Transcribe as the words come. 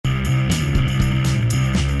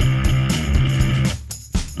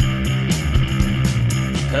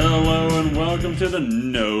welcome to the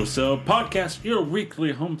No Sell Podcast, your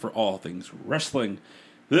weekly home for all things wrestling.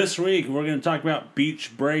 This week, we're going to talk about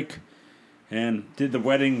Beach Break, and did the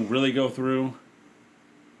wedding really go through?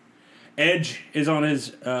 Edge is on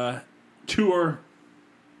his tour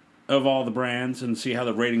of all the brands, and see how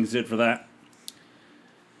the ratings did for that.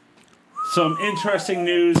 Some interesting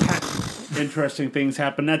news, interesting things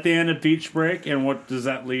happen at the end of Beach Break, and what does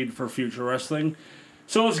that lead for future wrestling?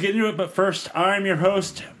 So let's get into it, but first, I'm your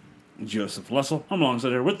host, Joseph Lussell. I'm alongside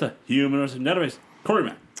here with the Human Wrestling Database, Corey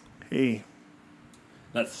Mack. Hey.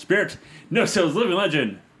 That's the Spirit, No Sales Living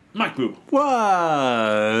Legend, Mike Booble.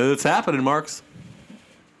 What's happening, Marks?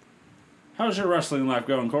 How's your wrestling life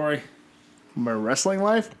going, Corey? My wrestling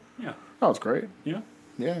life? Yeah. Oh, it's great. Yeah?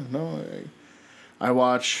 Yeah, no, I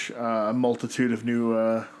watch a multitude of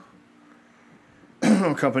new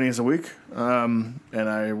companies a week, and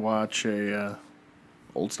I watch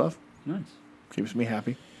old stuff. Nice. Keeps me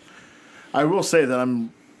happy. I will say that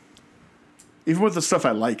even with the stuff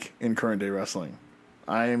I like in current day wrestling,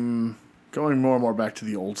 I'm going more and more back to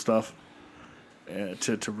the old stuff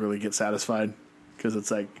to really get satisfied. Because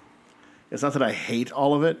it's like, it's not that I hate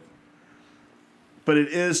all of it, but it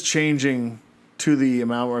is changing to the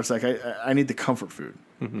amount where it's like I need the comfort food.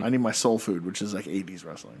 Mm-hmm. I need my soul food, which is like 80s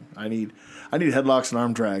wrestling. I need headlocks and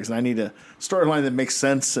arm drags, and I need a storyline that makes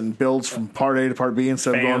sense and builds from part A to part B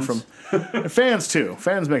instead of going from fans too.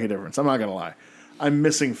 Fans make a difference. I'm not gonna lie. I'm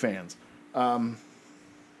missing fans.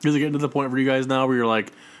 Is it getting to the point for you guys now where you're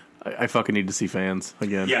like, I fucking need to see fans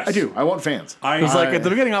again? Yes. I do. I want fans. It was like at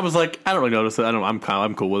the beginning, I was like, I don't really notice it. I'm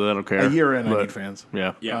cool with it. I don't care. A year in, I need fans.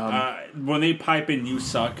 Yeah. Yeah. When they pipe in, you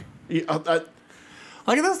suck. Yeah,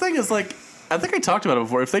 Like, this thing is like, I think I talked about it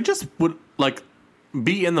before. If they just would, like,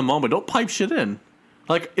 be in the moment, don't pipe shit in.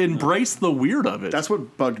 Like, embrace the weird of it. that's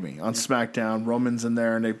what bugged me on SmackDown. Roman's in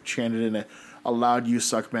there, and they chanted in a loud "You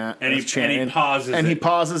suck, Matt," And he pauses. and he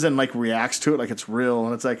pauses and like reacts to it like it's real,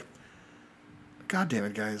 and it's like, God damn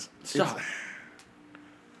it, guys! Stop.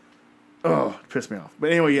 It pissed me off. But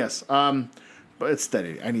anyway, yes. But it's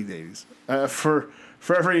steady. I need the 80s. For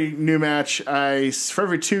every new match, for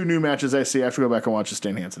every 2 new matches I see, I have to go back and watch a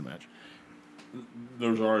Stan Hansen match.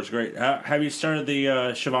 Those are always great. Have you started the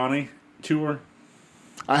Shivani tour?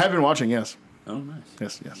 I have been watching. Yes. Oh,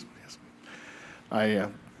 nice. Yes.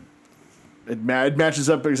 It matches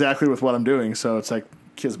up exactly with what I'm doing, so it's like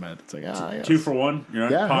kismet. It's like yes. 2 for 1. You're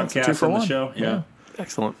on podcast 2 for on the 1. show. Yeah.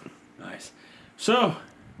 Excellent. Nice. So,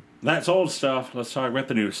 that's old stuff. Let's talk about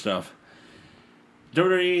the new stuff.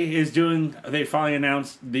 WWE is they finally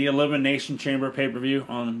announced the Elimination Chamber pay-per-view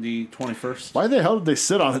on the 21st. Why the hell did they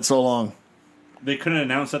sit on it so long? They couldn't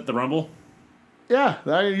announce at the Rumble.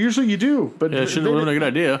 Yeah, usually you do, but Yeah, it shouldn't have been a good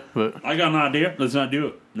idea, but I got an idea. Let's not do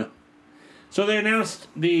it. No. So they announced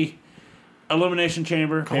the Elimination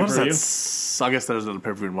Chamber what is pay-per-view. that? I guess that is another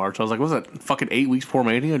pay-per-view in March. I was like, was that fucking 8 weeks before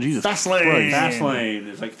Mania? Jesus Fastlane. Christ. Fastlane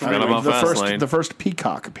is like 3 Forgot weeks. about Fastlane. the first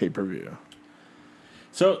Peacock pay-per-view.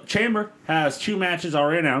 So Chamber has 2 matches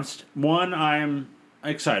already announced. One I'm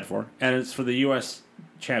excited for, and it's for the U.S.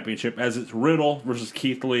 Championship, as it's Riddle versus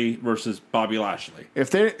Keith Lee versus Bobby Lashley.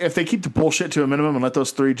 If they keep the bullshit to a minimum and let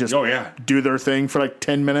those 3 just do their thing for like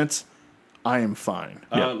 10 minutes, I am fine.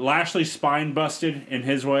 Lashley's spine busted in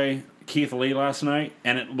his way, Keith Lee last night,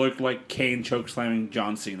 and it looked like Kane chokeslamming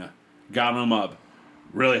John Cena. Got him up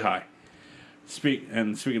really high. Speaking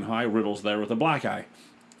of high, Riddle's there with a black eye.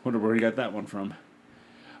 Wonder where he got that one from.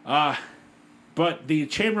 But the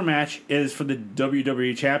Chamber match is for the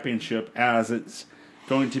WWE Championship, as it's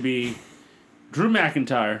going to be Drew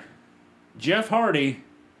McIntyre, Jeff Hardy,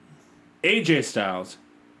 AJ Styles,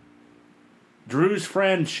 Drew's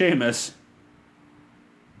friend Sheamus.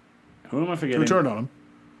 Who am I forgetting? Who turned on him?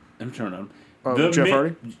 I'm turning on him. Jeff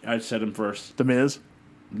Hardy? I said him first. The Miz?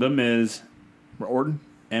 The Miz Orton?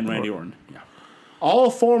 and Randy Orton. Yeah. All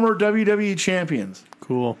former WWE champions.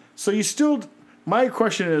 Cool. So you still... My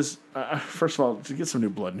question is, first of all, to get some new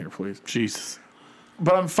blood in here, please. Jesus.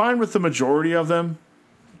 But I'm fine with the majority of them.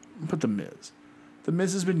 But The Miz. The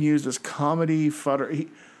Miz has been used as comedy fodder.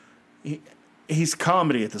 He's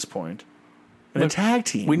comedy at this point. And a tag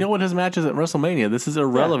team. We know what his match is at WrestleMania. This is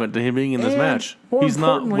irrelevant to him being in this And match. more He's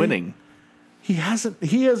not importantly, winning. He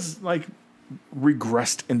has like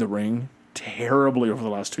regressed in the ring terribly over the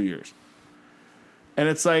last 2 years. And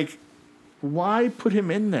it's like, why put him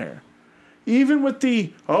in there? Even with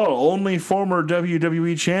the only former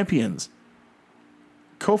WWE champions.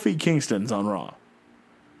 Kofi Kingston's on Raw.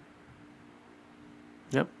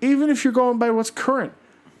 Yep. Even if you're going by what's current,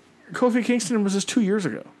 Kofi Kingston was just 2 years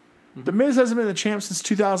ago. Mm-hmm. The Miz hasn't been the champ since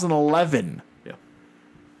 2011. Yeah.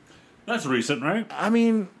 That's recent, right? I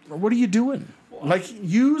mean, what are you doing? Like,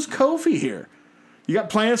 use Kofi here. You got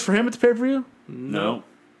plans for him at the pay-per-view? No.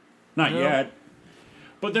 Not yet.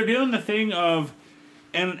 But they're doing the thing of,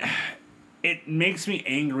 and it makes me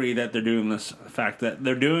angry that they're doing this fact that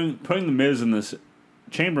they're putting the Miz in this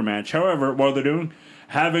chamber match. However, what they're doing,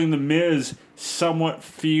 having the Miz somewhat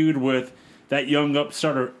feud with that young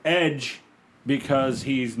upstarter Edge because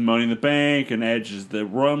he's Money in the Bank and Edge is the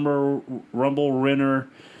Rumble winner.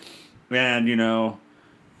 And, you know,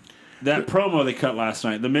 that promo they cut last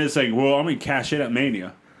night, the Miz saying, well, I'm going to cash in at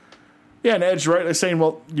Mania. Yeah, and Edge rightly saying,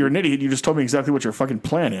 well, you're an idiot. You just told me exactly what your fucking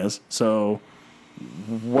plan is. So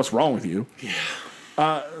what's wrong with you?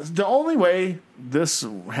 Yeah. The only way this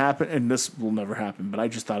happen, and this will never happen, but I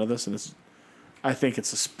just thought of this, and I think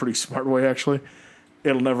it's a pretty smart way, actually.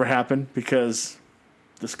 It'll never happen because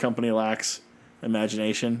this company lacks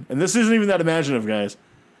imagination. And this isn't even that imaginative, guys.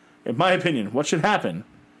 In my opinion, what should happen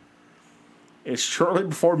is shortly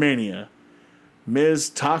before Mania,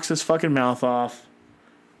 Miz talks his fucking mouth off.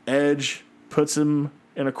 Edge puts him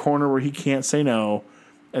in a corner where he can't say no,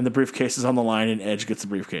 and the briefcase is on the line, and Edge gets the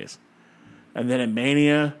briefcase. And then at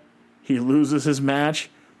Mania, he loses his match,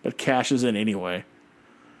 but cashes in anyway.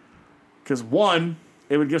 Because one,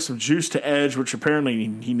 it would give some juice to Edge, which apparently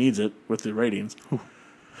he needs it with the ratings.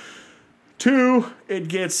 Two, it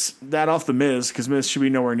gets that off the Miz, because Miz should be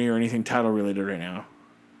nowhere near anything title related right now.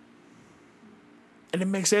 And it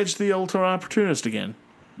makes Edge the ultimate opportunist again.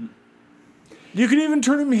 You could even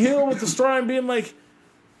turn him heel with the storyline being like,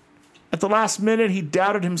 at the last minute, he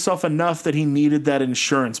doubted himself enough that he needed that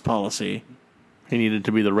insurance policy. He needed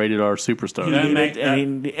to be the rated R superstar.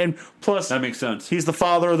 And plus, that makes sense. He's the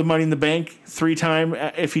father of the Money in the Bank 3-time.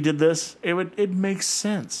 If he did this, it makes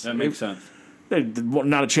sense. That makes sense.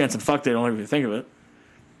 Not a chance in fuck they don't even think of it.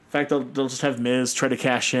 In fact, they'll just have Miz try to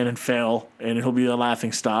cash in and fail, and he'll be a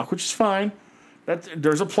laughing stock, which is fine.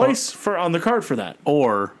 There's a place on the card for that.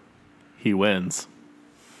 Or he wins.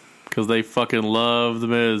 Because they fucking love The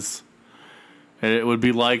Miz. And it would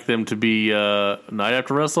be like them to be night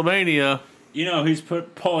after WrestleMania. You know, he's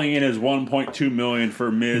pulling in his $1.2 million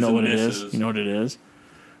for Miz You know and what it misses. is? You know what it is?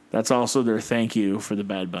 That's also their thank you for the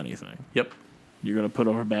Bad Bunny thing. Yep. You're going to put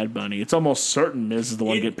over Bad Bunny. It's almost certain Miz is the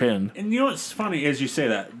one to get pinned. And you know what's funny is you say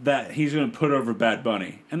that he's going to put over Bad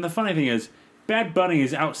Bunny. And the funny thing is, Bad Bunny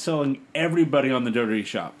is outselling everybody on the WWE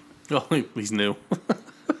shop. Oh, he's new.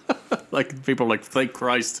 Like, people are like, thank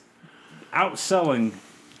Christ. Outselling.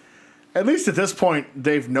 At least at this point,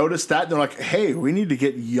 they've noticed that. They're like, hey, we need to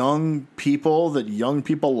get young people that young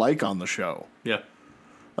people like on the show. Yeah.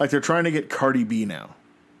 Like, they're trying to get Cardi B now.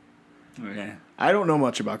 Okay. I don't know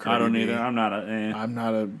much about Cardi B. I don't either. I'm not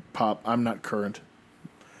a... I'm not current.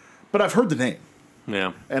 But I've heard the name.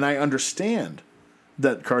 Yeah. And I understand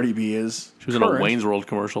that Cardi B is She was in a Wayne's World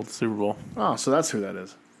commercial at the Super Bowl. Oh, so that's who that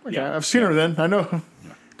is. Okay, Yeah. I've seen her then. I know.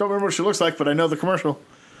 Don't remember what she looks like, but I know the commercial.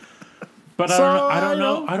 But So, I don't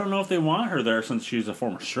know. I don't know if they want her there since she's a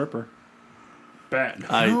former stripper. Bad.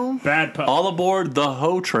 Bad pup. All aboard the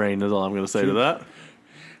hoe train is all I'm going to say to that.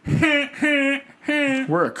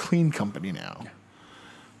 We're a clean company now.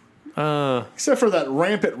 Except for that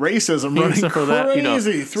rampant racism running Except for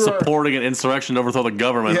crazy that, through supporting an insurrection to overthrow the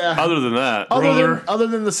government. Yeah. Other than that, other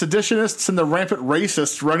than the seditionists and the rampant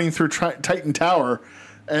racists running through Titan Tower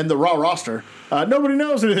and the Raw roster, nobody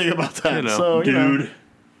knows anything about that. You know, so, dude.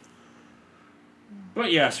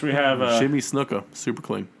 But yes, we have Shimmy Snuka, super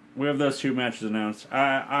clean. we have those two matches announced.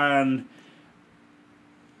 I've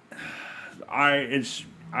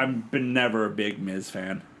been never a big Miz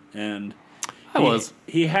fan, and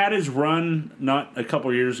he had his run not a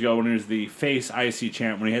couple years ago when he was the face IC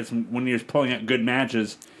champ when he was pulling out good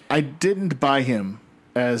matches. I didn't buy him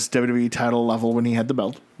as WWE title level when he had the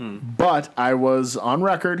belt, but I was on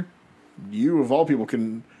record. You of all people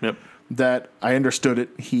can. Yep. That I understood it.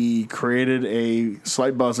 He created a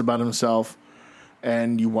slight buzz about himself,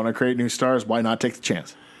 and you want to create new stars. Why not take the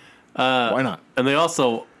chance? Why not? And they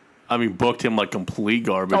also, booked him like complete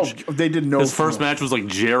garbage. Oh, they did no. His first match was like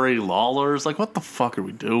Jerry Lawler's. Like, what the fuck are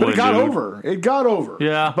we doing? But it got dude? over. It got over.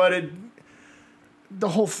 Yeah. But the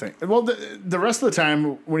whole thing. Well, the rest of the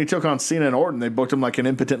time when he took on Cena and Orton, they booked him like an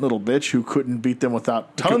impotent little bitch who couldn't beat them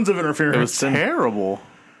without tons of interference. It was terrible.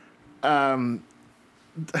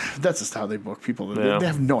 That's just how they book people. Yeah. They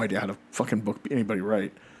have no idea how to fucking book anybody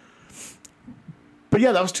right. But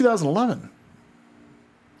yeah, that was 2011.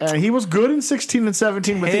 And he was good in 16 and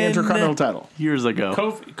 17 with the Intercontinental title. Years ago.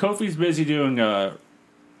 Kofi's busy doing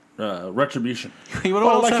Retribution. You know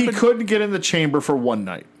Well, what like he happened? couldn't get in the chamber for one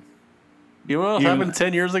night. You know what happened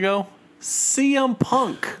 10 years ago? CM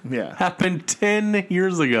Punk Yeah. happened 10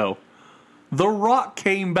 years ago. The Rock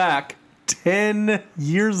came back 10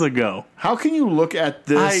 years ago. How can you look at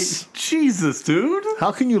this? Jesus, dude.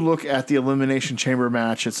 How can you look at the Elimination Chamber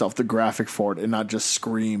match itself, the graphic for it, and not just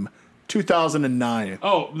scream 2009?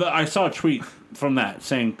 Oh, I saw a tweet from that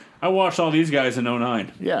saying, I watched all these guys in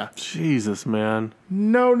 09. Yeah. Jesus, man.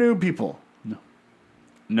 No new people.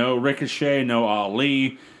 No Ricochet, no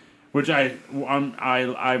Ali, which I've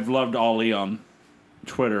loved Ali on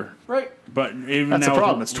Twitter. Right. But even That's now the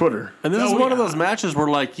problem. It's Twitter. And this is Oh, one of yeah. those matches where,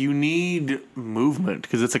 like, you need movement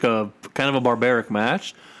because it's like a kind of a barbaric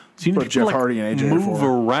match. So you need Put people, Jeff like, Hardy and AJ move for.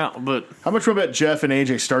 around. But How much will bet Jeff and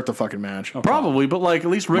AJ start the fucking match? probably, but, like, at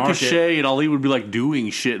least Mark Ricochet and Ali would be, like, doing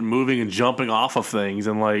shit and moving and jumping off of things.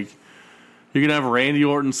 And, like, you're going to have Randy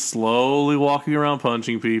Orton slowly walking around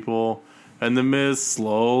punching people. And the Miz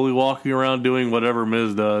slowly walking around doing whatever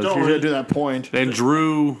Miz does. You're going to do that point. And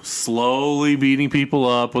Drew slowly beating people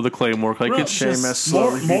up with a Claymore. Like, it's Sheamus just...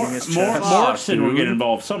 slowly beating his chest. Morrison will dude. get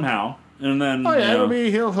involved somehow. And then, Oh, yeah, you know, it'll be,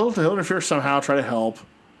 he'll interfere somehow, try to help.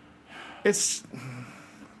 It's...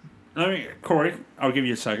 Corey, I'll give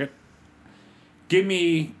you a second. Give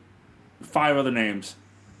me 5 other names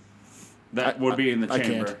that would be in the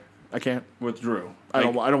chamber I can't. with Drew. I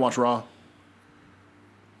don't watch Raw.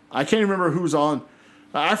 I can't remember who's on.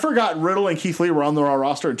 I forgot Riddle and Keith Lee were on the Raw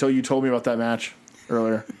roster until you told me about that match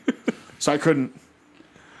earlier. So I couldn't.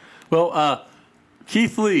 Well,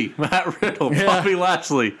 Keith Lee, Matt Riddle, Bobby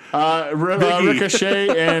Lashley. Biggie. Ricochet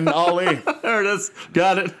and Ali. There it is.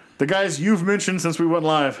 Got it. The guys you've mentioned since we went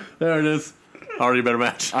live. There it is. Already a better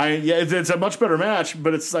match. It's a much better match,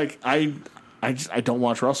 but it's like I don't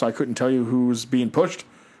watch Raw, so I couldn't tell you who's being pushed.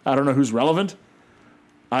 I don't know who's relevant.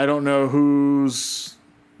 I don't know who's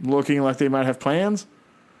looking like they might have plans.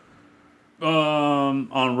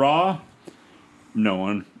 On Raw, no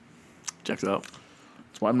one. Checks out.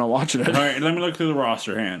 That's why I'm not watching it. All right, let me look through the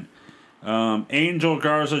roster hand. Angel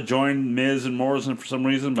Garza joined Miz and Morrison for some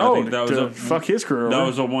reason, but I think that was fuck his career. that over.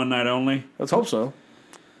 was a one night only. Let's hope so.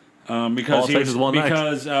 Because All it takes is one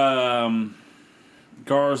night.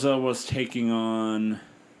 Garza was taking on.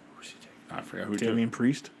 Who's he taking? I forgot who. Damian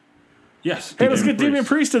Priest. Yes. Hey, let's get Damian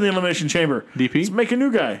Priest in the Elimination Chamber. DP? Let's make a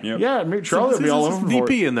new guy. Yep. Yeah, make Charlotte will be all over for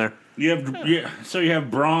DP it. in there. So you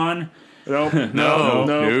have Braun. Nope. No.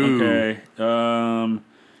 Okay.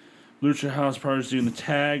 Lucha House Party's doing the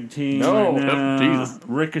tag team. No. Right now. Jesus.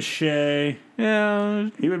 Ricochet. Yeah.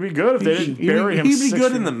 He would be good if they didn't bury him. He'd be 6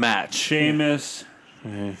 good feet. in the match. Sheamus.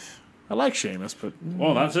 I like Sheamus, but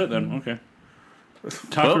Well, that's it then. Okay.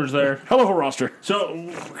 Tucker's there. hell of a roster. So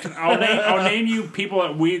I'll name you people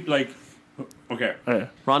that we like. Okay. Yeah.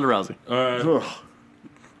 Ronda Rousey. Ugh.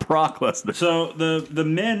 Brock Lesnar. So the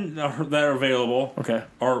men that are available Okay.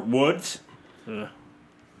 are Woods, Ugh.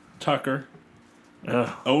 Tucker, Ugh.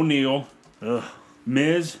 O'Neal, Ugh.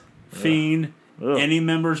 Miz, Fiend, Ugh. any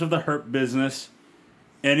members of the Hurt Business,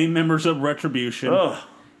 any members of Retribution, Ugh.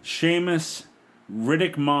 Sheamus,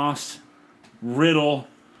 Riddick Moss, Riddle,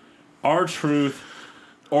 R-Truth,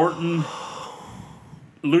 Orton,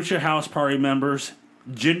 Lucha House Party members,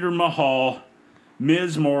 Jinder Mahal,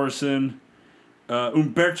 Miz Morrison,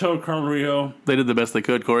 Humberto Carrillo, They did the best they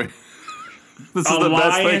could, Corey. This is the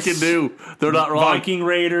best they Elias, can do. They're not wrong. Viking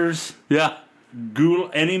Raiders, Yeah.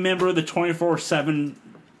 any member of the 24/7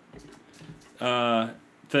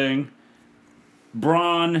 thing,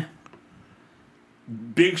 Braun,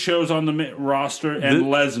 Big Show's on the roster, and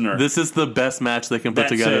Lesnar. This is the best match they can put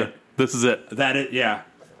That's together. it. This is it. That it, yeah.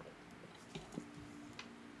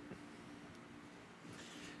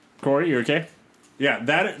 Corey, you okay? Yeah,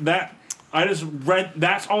 that I just read.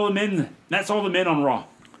 That's all the men. That's all the men on Raw.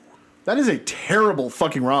 That is a terrible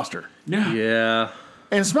fucking roster. Yeah. Yeah.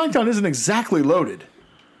 And SmackDown isn't exactly loaded.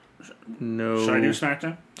 No. Should I do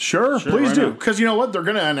SmackDown? Sure, please why do. not? Because you know what? They're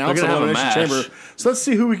going to announce They're the gonna have a Elimination match. Chamber. So let's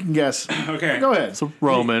see who we can guess. Okay. Go ahead. So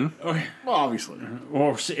Roman. Okay. Well, obviously.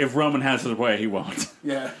 Or if Roman has his way, he won't.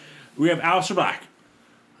 Yeah. We have Aleister Black,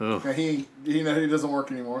 He doesn't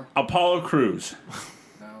work anymore. Apollo Crews,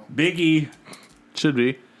 No. Big E, Should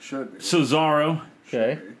be. Should be. Cesaro,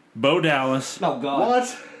 Okay. Bo Dallas, Oh, God.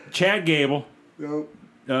 What? Chad Gable, Nope.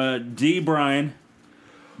 D. Bryan,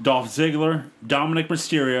 Dolph Ziggler, Dominic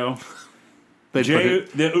Mysterio, They Jay,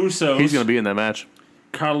 put the Usos, He's going to be in that match.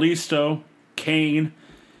 Kalisto, Kane,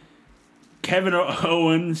 Kevin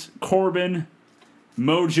Owens, Corbin,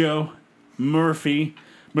 Mojo, Murphy,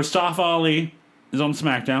 Mustafa Ali is on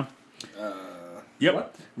SmackDown. Yep.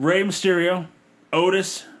 what? Rey Mysterio,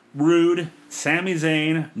 Otis, Rude, Sami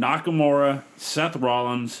Zayn, Nakamura, Seth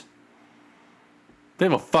Rollins. They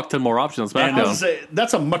have a fuck ton more options on I was SmackDown. gonna say,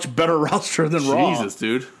 that's a much better roster than Raw. Jesus,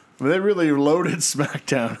 dude. I mean, they really loaded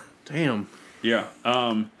SmackDown. Damn. Yeah.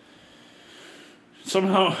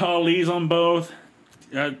 Somehow Ali's on both.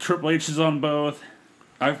 Triple H is on both.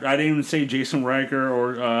 I didn't even say Jason Riker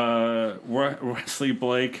or Wesley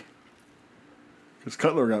Blake. Because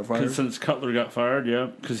Cutler got fired. Since Cutler got fired, yeah.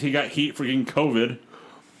 Because he got heat for getting COVID.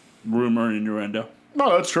 Rumor and innuendo.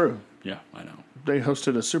 No, that's true. Yeah, I know. They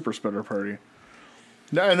hosted a super spreader party.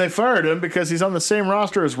 No, and they fired him because he's on the same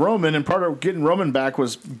roster as Roman, and part of getting Roman back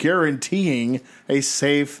was guaranteeing a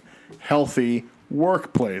safe, healthy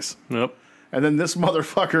workplace. Yep. And then this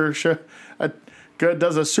motherfucker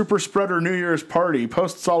does a super spreader New Year's party,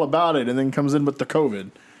 posts all about it, and then comes in with the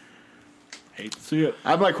COVID. Hate to see it.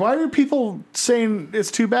 I'm like, why are people saying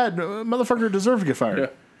it's too bad? Motherfucker deserved to get fired. Yeah.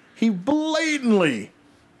 He blatantly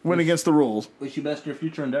went against the rules. Wish you best in your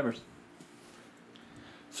future endeavors.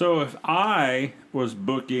 So if I was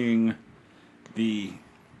booking the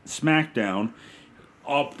SmackDown,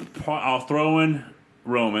 I'll throw in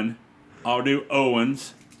Roman. I'll do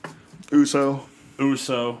Owens, Uso.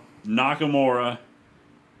 Nakamura,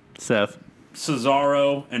 Seth.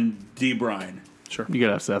 Cesaro, and D. Bryan. Sure. You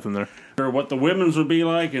gotta have Seth in there. Or what the women's would be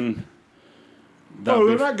like, and Oh,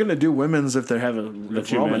 they're not going to do women's if they have a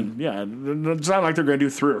two Roman. Yeah, it's not like they're going to do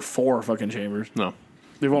 3 or 4 fucking chambers. No.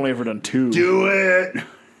 They've only ever done 2. do it.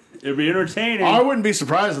 It'd be entertaining. I wouldn't be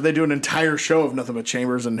surprised if they do an entire show of nothing but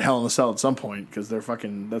chambers and Hell in a Cell at some point, because they're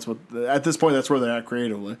fucking. That's what at this point. That's where they're at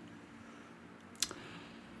creatively.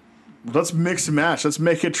 Let's mix and match. Let's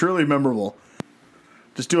make it truly memorable.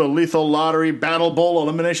 Just do a lethal lottery battle bowl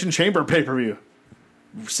elimination chamber pay-per-view.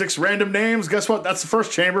 6 random names. Guess what? That's the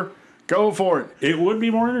first chamber. Go for it. It would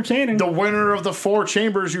be more entertaining. The winner of the 4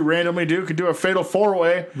 chambers you randomly do could do a fatal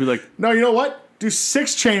 4-way. Be like, No, you know what? Do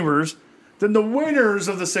 6 chambers. Then the winners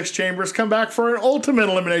of the 6 chambers come back for an ultimate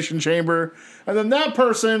elimination chamber. And then that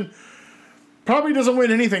person probably doesn't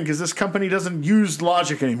win anything because this company doesn't use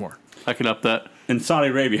logic anymore. I can up that. in Saudi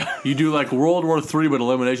Arabia. You do like World War III, but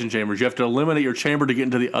elimination chambers. You have to eliminate your chamber to get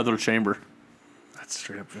into the other chamber. That's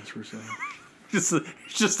straight up Vince Russo. It's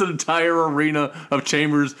just an entire arena of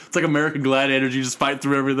chambers. It's like American Gladiators. You just fight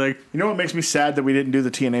through everything. You know what makes me sad that we didn't do the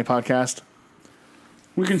TNA podcast?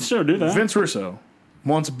 We can still do that. Vince Russo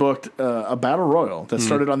once booked a battle royal that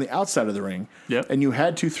started on the outside of the ring. Yep. And you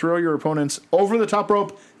had to throw your opponents over the top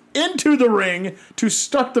rope into the ring to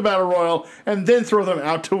start the battle royal and then throw them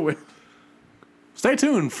out to win. Stay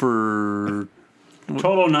tuned for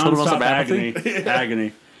Total nonstop nonstop agony.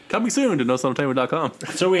 Agony. coming soon to NoSunentertainment.com.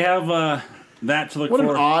 So we have that to look What an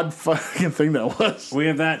forward. odd fucking thing that was. We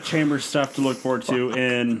have that chamber stuff to look forward to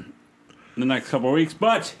in the next couple of weeks,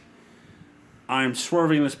 but I'm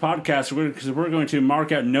swerving this podcast because we're going to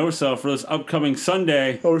mark out No Cell for this upcoming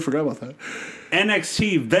Sunday, Oh, we forgot about that.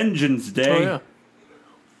 NXT Vengeance Day. Oh, yeah.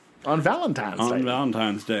 On Valentine's On Day.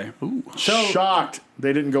 Valentine's Day. Ooh. So, Shocked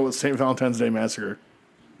they didn't go with St. Valentine's Day Massacre.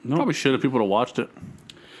 Probably should have. People would have watched it.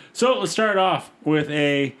 so let's start off with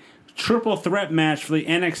a triple threat match for the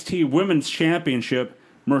NXT Women's Championship.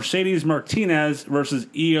 Mercedes Martinez versus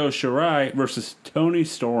Io Shirai versus Toni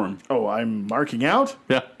Storm. Oh, I'm marking out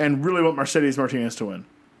Yeah. and really want Mercedes Martinez to win.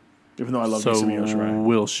 Even though I love So Io Shirai.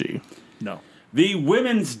 will she? No. The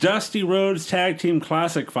Women's Dusty Rhodes Tag Team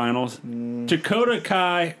Classic Finals. Dakota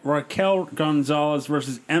Kai, Raquel Gonzalez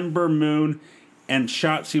versus Ember Moon and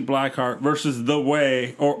Shotzi Blackheart versus The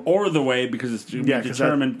Way, or The Way because it's to be 'cause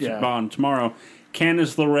determined on tomorrow.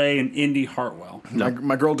 Candice LeRae and Indy Hartwell.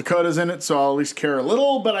 My girl Dakota's in it, so I'll at least care a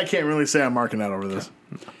little, but I can't really say I'm marking out over this.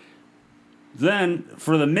 Then,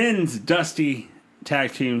 for the Men's Dusty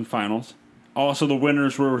Tag Team Finals, also the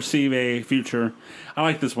winners will receive a future. I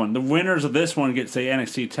like this one. The winners of this one get, say,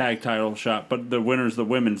 NXT Tag Title shot, but the winners of the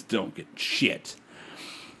women's don't get shit.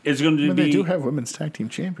 It's going to But be... they do have women's tag team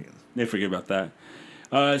champions. They forget about that.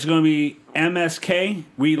 It's going to be MSK,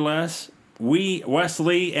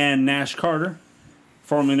 Wesley, and Nash Carter,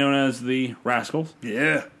 formerly known as the Rascals,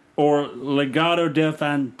 Yeah. or Legado de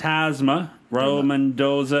Fantasma, Raul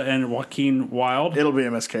Mendoza and Joaquin Wilde, It'll be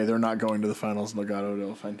MSK. They're not going to the finals. Legado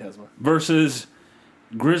del Fantasma. versus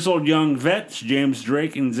Grizzled Young Vets, James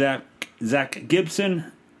Drake and Zach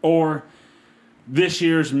Gibson, or this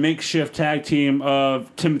year's makeshift tag team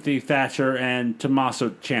of Timothy Thatcher and Tommaso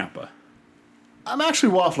Ciampa. I'm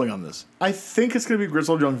actually waffling on this. I think it's going to be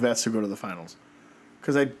Grizzled Young Vets who go to the finals.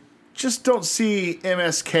 Because I just don't see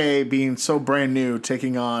MSK being so brand new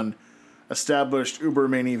taking on established Uber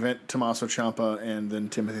main event Tommaso Ciampa and then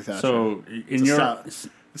Timothy Thatcher. So, in It's your... a it's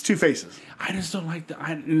two faces. I just don't like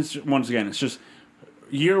once again, it's just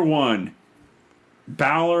year one,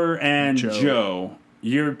 Balor and Joe.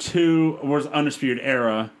 Year two was Undisputed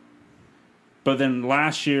Era. But then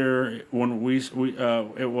last year, when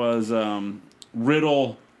it was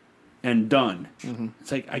Riddle and done. Mm-hmm.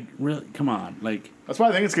 It's like, I really, come on. Like, That's why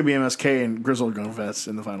I think it's going to be MSK and Grizzled Young Vets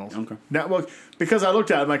in the finals. Okay. Now, look, because I looked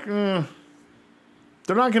at it, I'm like,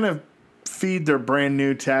 they're not going to feed their brand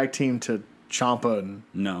new tag team to Ciampa, and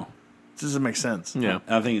no. it doesn't make sense. Yeah.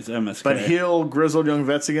 I think it's MSK. But heel Grizzled Young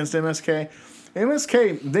Vets against MSK.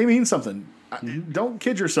 MSK, they mean something. Don't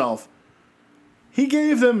kid yourself. He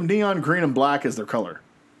gave them neon green and black as their color.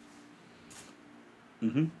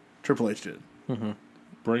 Mm-hmm. Triple H did.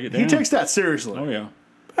 Break it down. He takes that seriously. Oh, yeah.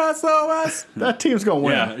 SOS. That team's going to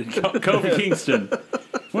win. Yeah. Kofi Kingston.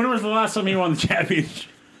 When was the last time he won the championship?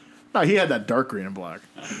 No, he had that dark green and black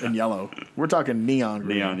and yellow. We're talking neon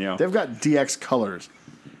green. Neon, yeah. They've got DX colors.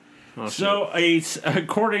 So,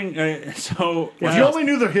 according... If you only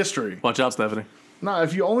knew the history. Watch out, Stephanie. No,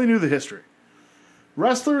 if you only knew the history.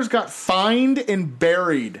 Wrestlers got fined and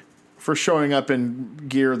buried for showing up in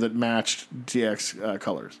gear that matched DX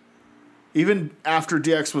colors. Even after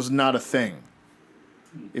DX was not a thing.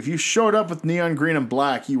 If you showed up with neon green and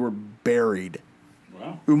black, you were buried.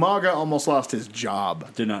 Wow. Umaga almost lost his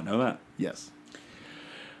job. Did not know that. Yes.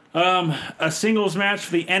 A singles match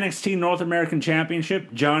for the NXT North American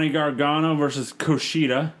Championship. Johnny Gargano versus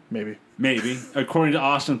Kushida. Maybe. Maybe. According to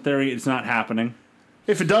Austin Theory, it's not happening.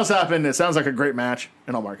 If it does happen, it sounds like a great match,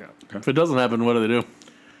 and I'll mark out. If it doesn't happen, what do they do?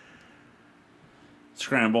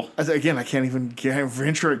 Scramble. Again, I can't even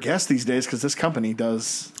venture a guess these days because this company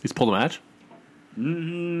does. He's pulled a match?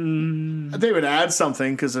 They would add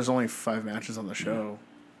something because there's only 5 matches on the show.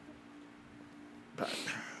 But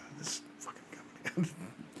this fucking company.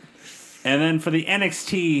 And then for the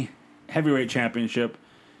NXT Heavyweight Championship,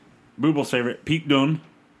 Booble's favorite, Pete Dunne,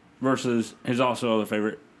 versus his also other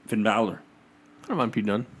favorite, Finn Balor. I don't mind Pete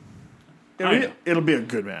Dunne. It'll be a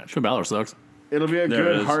good match. Finn Balor sucks. It'll be a There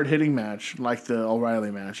it good, is. hard-hitting match like the O'Reilly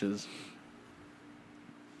matches.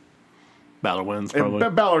 Balor wins, probably.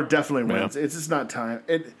 Balor definitely wins. Yeah. It's just not time.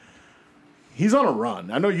 He's on a run.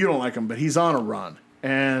 I know you don't like him, but he's on a run.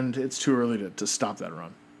 And it's too early to stop that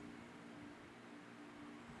run.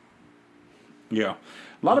 Yeah.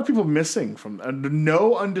 A lot of people missing from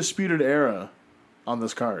no Undisputed Era on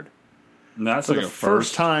this card. And that's For like the a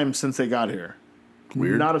first time since they got here.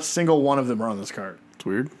 Weird. Not a single one of them are on this card. It's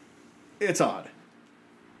weird. It's odd.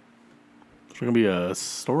 Is there going to be a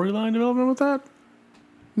storyline development with that?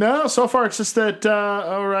 No, so far it's just that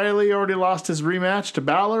O'Reilly already lost his rematch to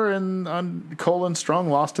Balor, and Cole and Strong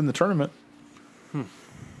lost in the tournament.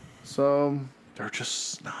 So they're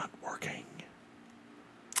just not working.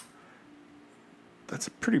 That's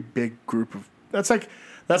a pretty big group of. That's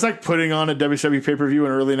like putting on a WCW pay-per-view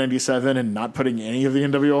in early '97 and not putting any of the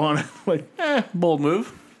NWO on it. Like, Bold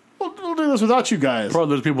move. we'll do this without you guys.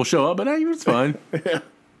 Probably those people show up, but hey, it's fine.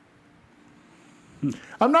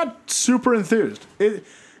 I'm not super enthused.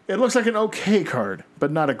 It looks like an okay card,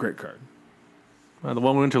 but not a great card. The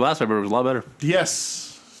one we went to last February was a lot better.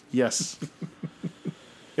 Yes.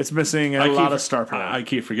 It's missing a lot of star power. I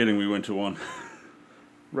keep forgetting we went to one.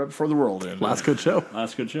 Right before the world ended. Last good show.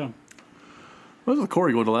 Last good show. What was with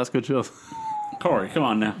Corey going to last good shows? Corey, come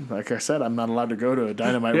on now. Like I said, I'm not allowed to go to a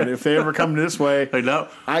Dynamite, but if they ever come this way, Like, no.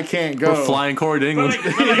 I can't go. We're flying Corey to England.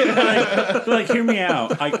 Like, hear me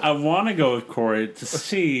out. I want to go with Corey to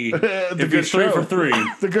see if good he's 3 show. for 3.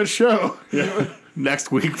 It's a good show.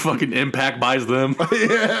 Next week, fucking Impact buys them. Khan's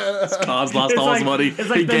lost It's all his like- money. it's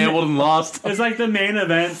like He the- gambled and lost. It's like the main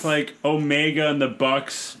events, like Omega and the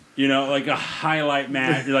Bucks. You know, like a highlight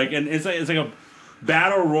match. Like, and it's like a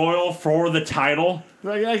battle royal for the title.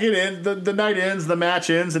 Like I get in, the night ends, the match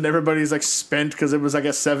ends, and everybody's like spent because it was like a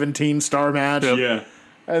 17-star match. Yep. Yeah.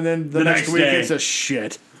 And then the next next week day. it's a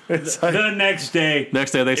shit. It's like, The next day,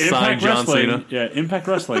 Next day, they signed Impact John Wrestling. Cena. Yeah, Impact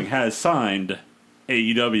Wrestling has signed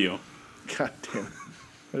AEW. God damn it.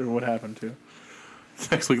 I don't know what happened to.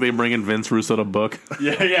 Next week, they bring in Vince Russo to book.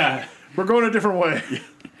 Yeah. We're going a different way.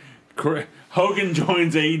 Hogan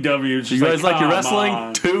joins AEW. It's You just guys like your come wrestling?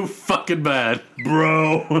 on, Too fucking bad.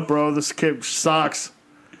 bro. Bro, this kid sucks.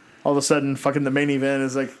 All of a sudden, fucking the main event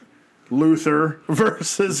is like Luther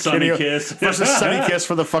versus Sonny Kenny Kiss. versus Sonny Kiss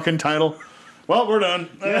for the fucking title. Well, we're done.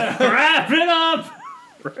 Wrap it up.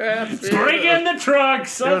 Bring in the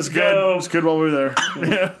trucks. It was Let's good. It go. was good while we were there.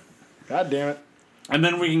 Yeah. God damn it. And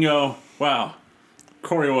then we can go, wow,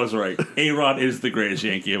 Corey was right. A-Rod is the greatest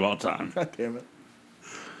Yankee of all time. God damn it.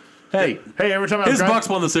 Hey, Hey, every time I his Bucks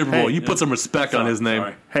won the Super Bowl. Hey, You put some respect on his name.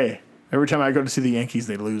 Sorry. Hey, every time I go to see the Yankees,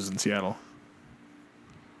 they lose in Seattle.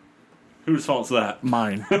 Whose fault's that?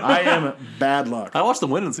 Mine. I am bad luck. I watched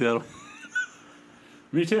them win in Seattle.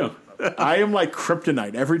 Me too. I am like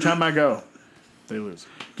kryptonite. Every time I go, they lose.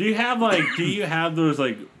 Do you have those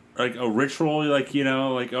like a ritual, like, you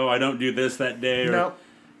know, like, oh, I don't do this that day? Or, No.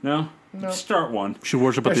 No? Start one. Should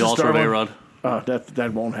worship at I the should altar of start one. A-Rod.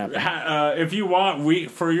 That won't happen. If you want,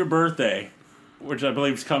 for your birthday, which I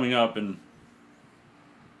believe is coming up, and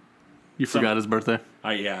You forgot his birthday.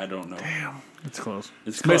 I don't know. It's close.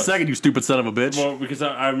 It's May close. 2nd, you stupid son of a bitch. Well, because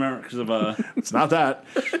I remember because of It's not that.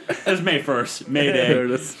 it's May 1st, May there it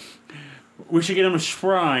Day. is. We should get him a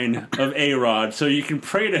shrine of A-Rod so you can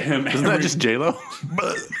pray to him. Isn't that just J-Lo?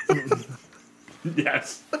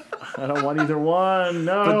 Yes. I don't want either one.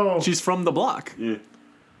 No. She's from the block. Yeah.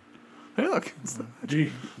 Hey, look. Do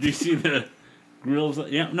you see the grills?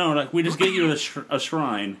 Yeah. No, like we just get you a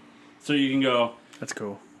shrine so you can go. That's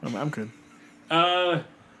cool. I'm good.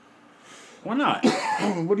 Why not?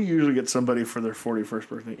 What do you usually get somebody for their 41st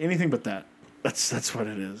birthday? Anything but that. That's what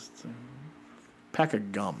it is. It's a pack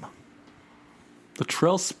of gum. The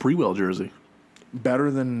Trell Sprewell jersey. Better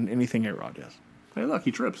than anything A-Rod does. Hey, look,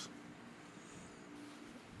 he trips.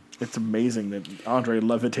 It's amazing that Andre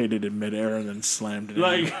levitated in midair and then slammed it.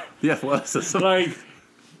 Like, The athleticism. like.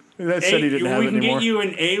 That said he didn't have we it can anymore. get you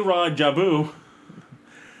an A-Rod Jabu.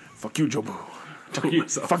 Fuck you, Jobu. Fuck you,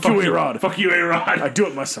 Fuck you, A-Rod. Fuck you, A-Rod. I do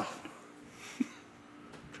it myself.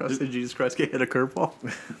 Trust in Jesus Christ, get hit a curveball.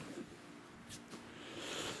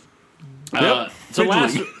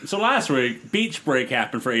 So last week, Beach Break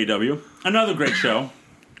happened for AEW. Another great show.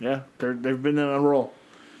 Yeah, they've been on a roll.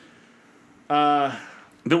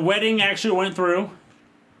 The wedding actually went through.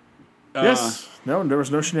 Yes. No, there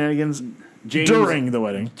was no shenanigans James, during the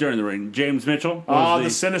wedding. During the wedding, James Mitchell. Was The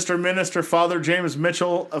sinister minister, Father James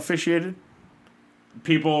Mitchell, officiated.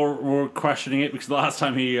 people were questioning it because the last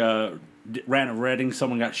time he ran a wedding,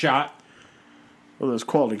 someone got shot. Well, there's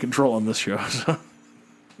quality control on this show. So.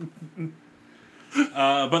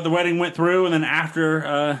 But the wedding went through, and then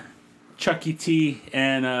after Chucky T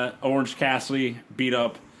and Orange Cassidy beat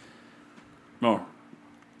up,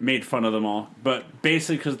 made fun of them all. But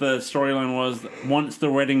basically, because the storyline was once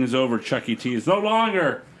the wedding is over, Chucky T is no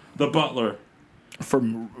longer the butler. For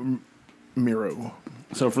Miro.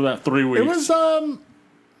 So for that 3 weeks, It was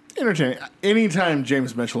entertaining. Anytime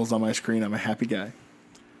James Mitchell is on my screen, I'm a happy guy.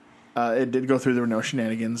 It did go through. There were no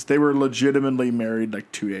shenanigans. They were legitimately married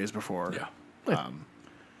like 2 days before. yeah.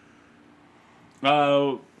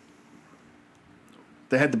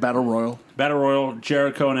 They had the Battle Royal Battle Royal,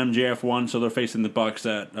 Jericho and MJF won, so they're facing the Bucks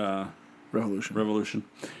at Revolution. Revolution.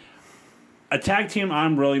 A tag team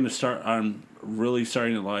I'm really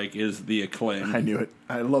starting to like is the Acclaimed. I knew it.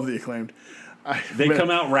 I love the Acclaimed. They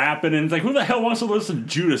come out rapping, and it's like, who the hell wants to listen to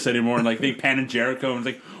Judas anymore? And like they pan at Jericho, and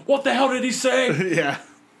it's like, what the hell did he say? Yeah.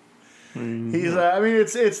 He's. I mean,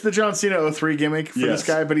 it's the John Cena 03 gimmick for Yes. this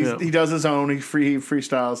guy, but he does his own. He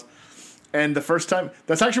freestyles. And the first time,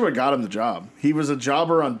 that's actually what got him the job. He was a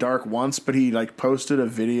jobber on Dark once, but he like posted a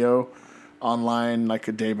video online like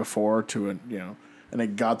a day before and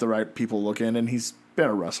it got the right people looking. And he's been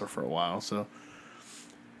a wrestler for a while. So,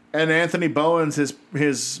 and Anthony Bowens,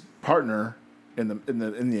 his partner in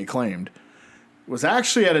the Acclaimed, was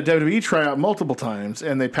actually at a WWE tryout multiple times,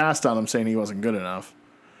 and they passed on him saying he wasn't good enough.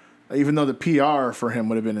 Even though the PR for him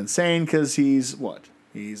would have been insane because he's what?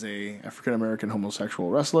 He's a African American homosexual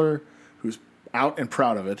wrestler who's out and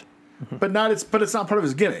proud of it, but it's not part of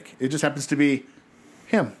his gimmick. It just happens to be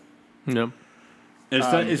him. Yep.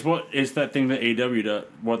 It's that thing that AEW does,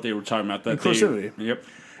 what they were talking about. That Inclusivity. Yep.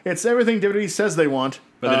 It's everything WWE says they want,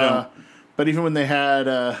 But they don't. But even when they had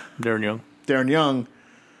Darren Young,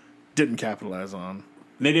 didn't capitalize on.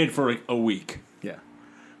 They did for like a week. Yeah,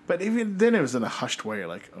 but even then it was in a hushed way.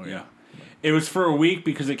 Like, oh Yeah. It was for a week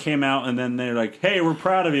because it came out, and then they're like, hey, we're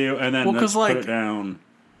proud of you, and then Well, let's 'cause, put like- it down.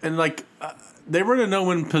 And like, they were in a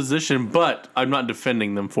no-win position, but I'm not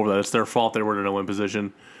defending them for that. It's their fault they were in a no-win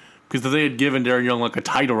position. Because if they had given Darren Young like a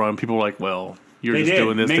title run, people were like, well, you're They just did.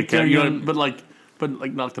 doing this to Make catch. Darren You know, Young-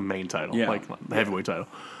 but not the main title, Yeah. like the heavyweight title.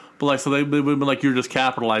 But like, so they would have been like, you're just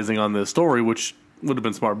capitalizing on this story, which would have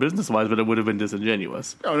been smart business-wise, but it would have been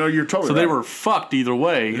disingenuous. Oh no, you're totally. So right. they were fucked either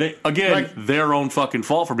way. Again, like- their own fucking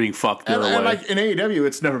fault for being fucked the and other way. like in AEW,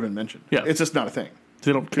 it's never been mentioned. Yeah. It's just not a thing.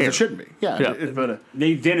 They don't care. It shouldn't be. Yeah. But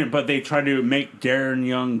They didn't, but they tried to make Darren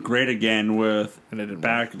Young great again with And it didn't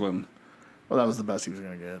Backlund. well, that was the best he was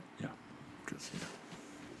going to get. Yeah. 'Cause,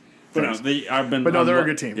 But no, they're a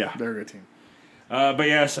good team. Yeah. They're a good team. But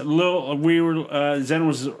yes, Zen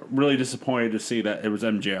was really disappointed to see that it was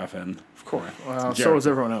MJF and Of course. Well, so Jericho. was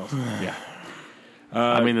everyone else. yeah.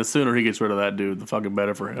 I mean, the sooner he gets rid of that dude, the fucking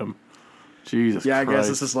better for him. Jesus Yeah, I Christ. guess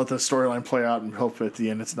let's just let the storyline play out and hope at the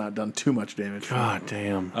end it's not done too much damage. God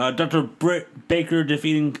damn. Dr. Britt Baker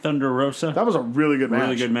defeating Thunder Rosa. That was a really good match.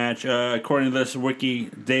 Really good match. According to this wiki,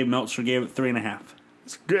 Dave Meltzer gave it 3.5.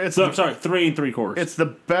 It's good. It's So, I'm sorry, 3 3/4. It's the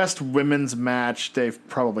best women's match they've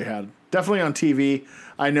probably had. Definitely on TV.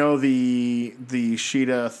 I know the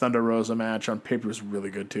Shida Thunder Rosa match on paper was really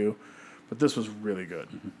good too, but this was really good.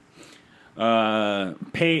 Adam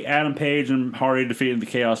Page and Hardy defeated the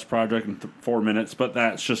Chaos Project in 4 minutes, but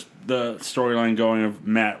that's just the storyline going of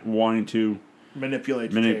Matt wanting to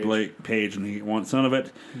Manipulate Page, and he wants none of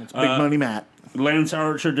it. It's big money, Matt. Lance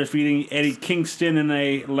Archer defeating Eddie Kingston in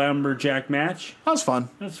a lumberjack match. That was fun.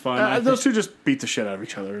 That's fun. Those two just beat the shit out of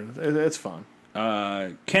each other. It's fun.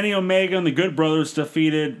 Kenny Omega and the Good Brothers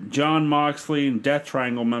defeated John Moxley and Death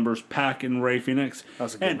Triangle members Pac and Rey Fenix. That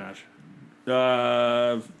was a good match.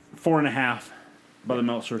 4.5 by the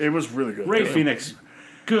Meltzer. It was really good. Rey Fenix,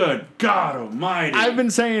 good God Almighty! I've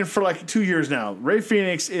been saying for like 2 years now, Rey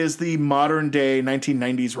Fenix is the modern day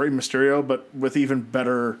 1990s Rey Mysterio, but with even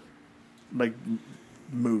better like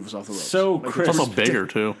moves off the ropes. So like, crisp. It's also bigger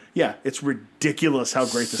too. Yeah, it's ridiculous how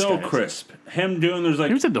great this guy So is. crisp. Him doing there's like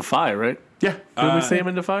He was in Defy, right? Yeah. Did we see him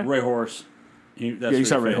in Defy? Ray Horse. Yeah, you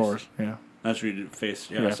saw Ray Horse. Yeah. That's where you did face.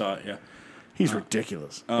 Yeah, I Yeah. saw it. Yeah. He's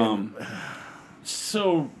ridiculous.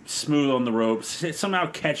 So smooth on the ropes. It somehow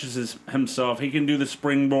catches himself. He can do the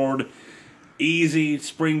springboard, easy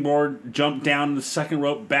springboard, jump down the second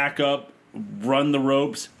rope, back up, run the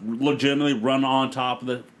ropes, legitimately run on top of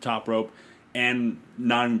the top rope, and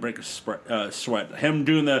not even break a sweat. Him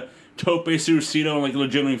doing the tope suicida and like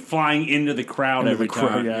legitimately flying into the crowd every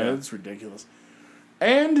time. Yeah, it's ridiculous.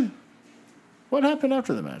 And what happened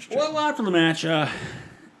after the match? Jim? Well, after the match,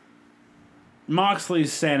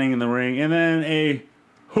 Moxley's standing in the ring, and then a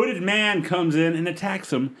hooded man comes in and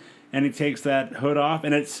attacks him, and he takes that hood off,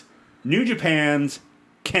 and it's New Japan's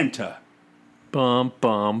Kenta. Bum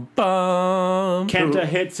bum bum. Kenta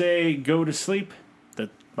hits a go to sleep. That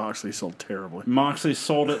Moxley sold terribly. Moxley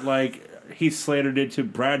sold it like Heath Slater did to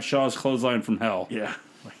Bradshaw's Clothesline from Hell. Yeah.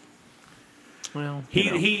 Well,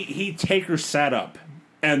 He Taker sat up,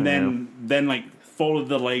 and then like folded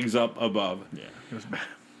the legs up above. Yeah. It was bad.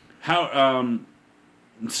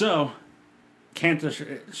 So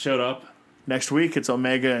Kenta showed up Next week, it's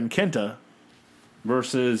Omega and Kenta.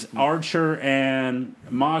 versus Archer and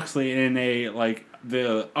Moxley in a like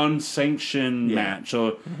the unsanctioned match.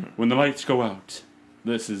 So when the lights go out,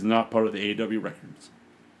 this is not part of the AEW records,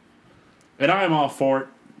 and I'm all for it.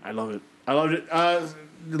 I love it. I loved it.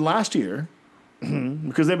 Last year,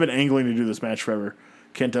 because they've been angling to do this match forever,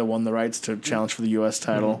 Kenta won the rights to challenge for the U.S.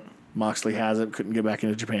 title. Moxley has it, couldn't get back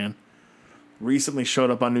into Japan. Recently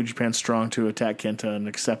showed up on New Japan Strong to attack Kenta and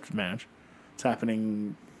accept the match. It's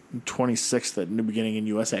happening 26th at New Beginning in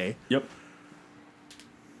USA. Yep.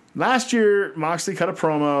 Last year, Moxley cut a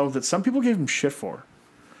promo that some people gave him shit for,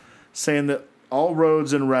 saying that all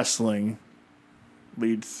roads in wrestling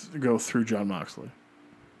go through John Moxley.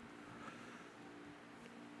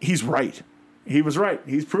 He's right. He was right.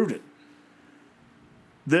 He's proved it.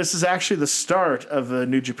 This is actually the start of the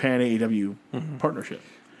New Japan AEW partnership.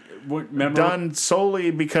 Remember Done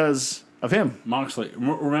solely because of him. Moxley.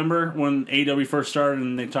 Remember when AEW first started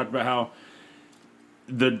and they talked about how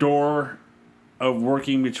the door of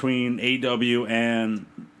working between AEW and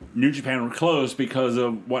New Japan were closed because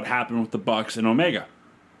of what happened with the Bucks and Omega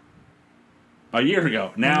a year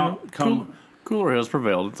ago. Now, Cooler has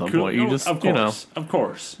prevailed at some point. You just, of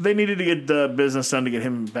course. They needed to get the business done to get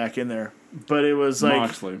him back in there. But it was like,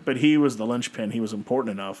 Moxley. But he was the linchpin. He was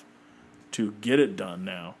important enough to get it done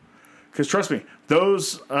now. Because trust me,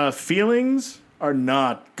 those feelings are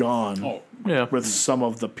not gone with some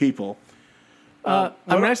of the people. I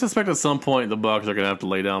mean, I suspect at some point the Bucks are going to have to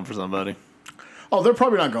lay down for somebody. Oh, they're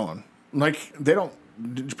probably not going. Like, they don't.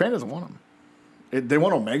 Japan doesn't want them. They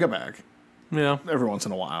want Omega back Yeah. every once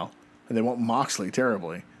in a while. And they want Moxley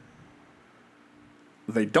terribly.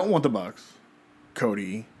 They don't want the Bucks.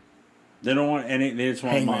 Cody. They don't want any. They just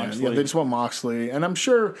want Hangman. Moxley. Yeah, they just want Moxley. And I'm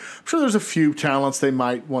sure there's a few talents they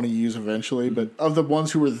might want to use eventually. But of the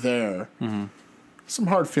ones who were there, some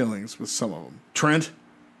hard feelings with some of them. Trent.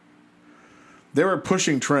 They were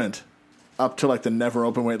pushing Trent up to like the never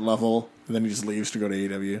open weight level. And then he just leaves to go to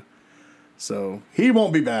AEW. So he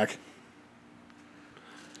won't be back.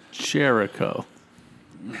 Jericho.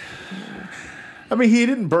 I mean, he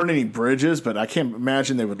didn't burn any bridges, but I can't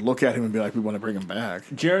imagine they would look at him and be like, we want to bring him back.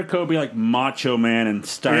 Jericho would be like Macho Man and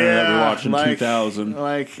Steiner that we watched in 2000.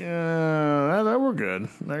 We're good.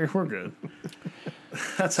 We're good.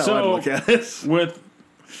 That's how I'd look at it.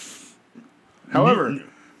 However,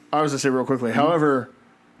 I was going to say real quickly,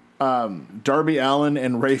 Darby Allin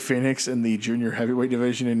and Rey Fenix in the junior heavyweight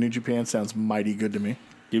division in New Japan sounds mighty good to me.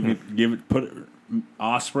 Put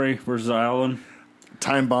Osprey versus Allen.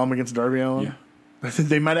 Time bomb against Darby Allin. Yeah.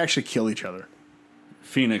 They might actually kill each other.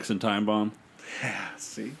 Phoenix and Time Bomb.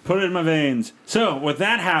 See? Put it in my veins. So, with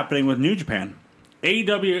that happening with New Japan,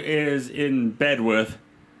 AEW is in bed with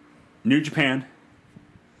New Japan,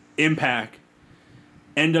 Impact,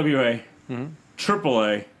 NWA,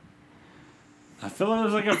 AAA. I feel like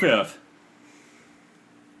there's like a fifth.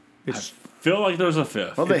 Feel like there's a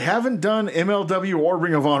fifth. Well, they haven't done MLW or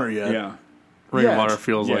Ring of Honor yet. Yeah. Ring of Yet. Honor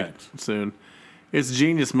feels like Yet. soon. It's a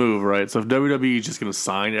genius move, right? So if WWE is just going to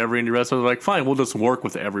sign every indie wrestler, they're like, fine, we'll just work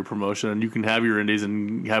with every promotion, and you can have your indies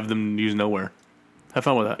and have them use nowhere. Have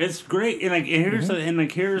fun with that. It's great. And like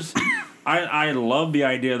here's I love the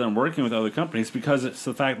idea of them working with other companies because it's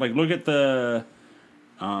the fact, like, look at the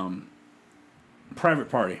Private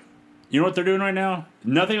Party. You know what they're doing right now?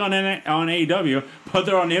 Nothing on AEW, but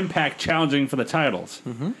they're on Impact challenging for the titles.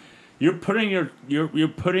 Mm-hmm. You're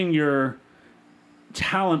putting your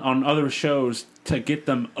talent on other shows to get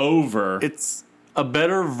them over. It's a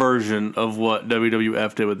better version of what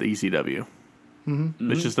WWF did with the ECW.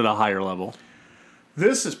 Mm-hmm. It's just at a higher level.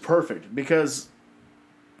 This is perfect because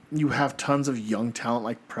you have tons of young talent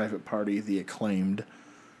like Private Party, The Acclaimed,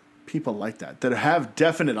 people like that have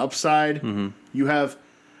definite upside. Mm-hmm. You have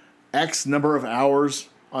X number of hours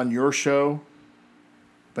on your show,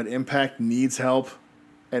 but Impact needs help,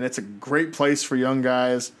 and it's a great place for young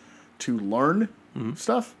guys to learn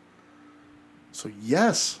stuff. So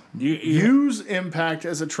yes, use Impact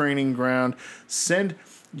as a training ground.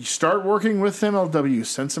 You start working with MLW.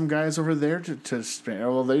 Send some guys over there to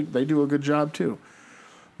well, they do a good job too.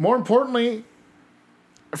 More importantly,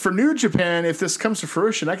 for New Japan, if this comes to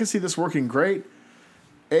fruition, I can see this working great.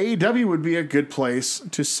 AEW would be a good place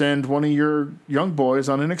to send one of your young boys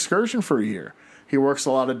on an excursion for a year. He works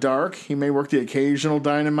a lot of dark. He may work the occasional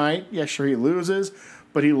Dynamite. Yeah, sure, he loses,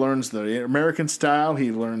 but he learns the American style.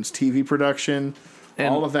 He learns TV production,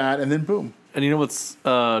 all of that, and then boom. And you know what's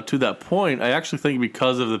to that point? I actually think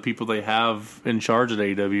because of the people they have in charge at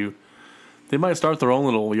AEW, they might start their own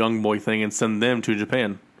little young boy thing and send them to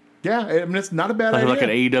Japan. Yeah, I mean, it's not a bad idea. Like an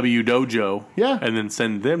AEW dojo. Yeah. And then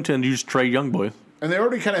send them to and use trade young boys. And they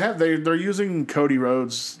already kind of have. They're using Cody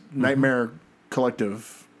Rhodes' Nightmare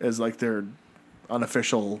Collective as like their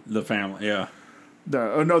unofficial. The family, yeah.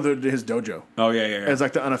 His dojo. Oh yeah. As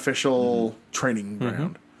like the unofficial training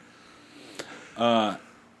ground.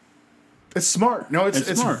 It's smart. No, it's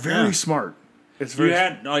smart, very smart. It's very. You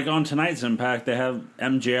had like on tonight's Impact, they have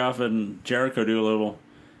MJF and Jericho do a little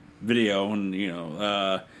video, and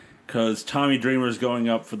because Tommy Dreamer's going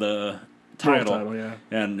up for the title, yeah.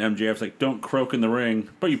 And MJF's like, "Don't croak in the ring,"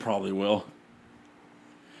 but you probably will.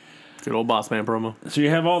 Good old boss man promo. So you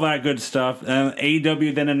have all that good stuff. And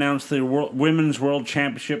AEW then announced the Women's World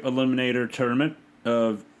Championship Eliminator Tournament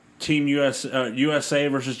of Team USA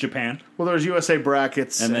versus Japan. Well, there's USA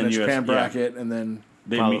brackets and then a Japan US, bracket, and then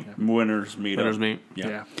winners meet. Winners meet.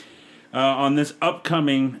 Yeah. On this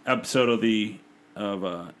upcoming episode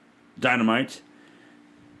of Dynamite,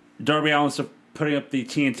 Darby Allin's putting up the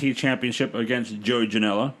TNT Championship against Joey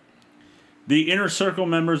Janela. The Inner Circle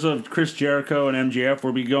members of Chris Jericho and MJF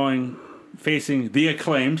will be facing The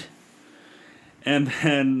Acclaimed. And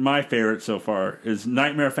then my favorite so far is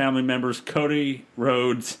Nightmare Family members Cody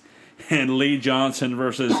Rhodes and Lee Johnson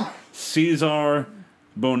versus Cesar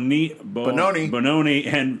Bononi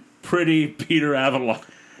and Pretty Peter Avalon.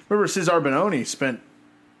 Remember, Cesar Bononi spent,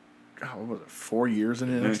 what was it, 4 years in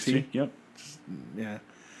NXT? Yep. Yeah.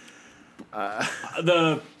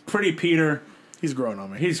 The Pretty Peter... He's grown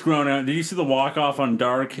on me. He's grown out. Did you see the walk off on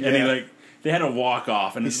Dark? Yeah. And they had a walk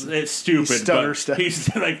off, and it's stupid.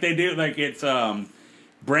 He's like they do like it's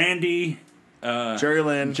Brandy, Jerry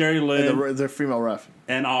Lynn, and the female ref,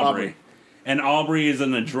 and Aubrey. And Aubrey is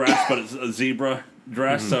in a dress, but it's a zebra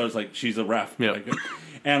dress, so it's like she's a ref. Yep.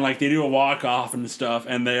 And like they do a walk off and stuff,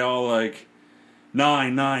 and they all like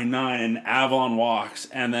 999, and Avalon walks,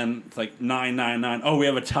 and then it's like 999. Oh, we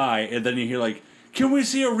have a tie, and then you hear like, can we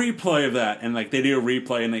see a replay of that? And like they do a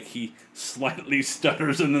replay, and like he slightly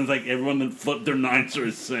stutters, and then it's like everyone then flipped their 9s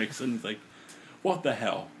or 6, and it's like, what the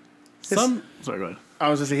hell? Sorry, go ahead. I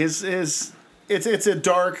was gonna say it's a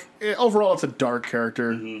dark. Overall, it's a dark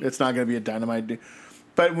character. Mm-hmm. It's not gonna be a Dynamite.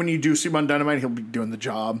 But when you do see him on Dynamite, he'll be doing the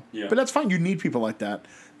job. Yeah. But that's fine. You need people like that,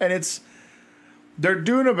 and they're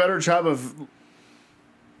doing a better job of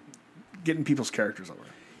getting people's characters over.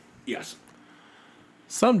 Yes.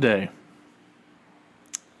 Someday,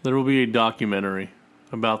 there will be a documentary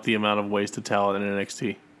about the amount of wasted talent in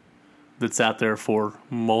NXT that sat there for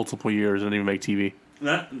multiple years and didn't even make TV.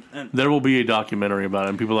 There will be a documentary about it,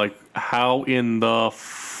 and people are like, how in the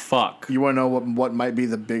fuck? You want to know what might be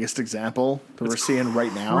the biggest example that we're seeing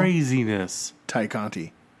right now? Craziness. Ty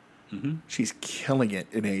Conti. She's killing it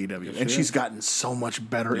in AEW, and she she's is. gotten so much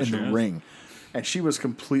better in she the is. ring. And she was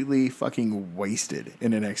completely fucking wasted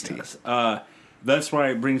in NXT. That's why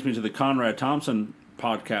it brings me to the Conrad Thompson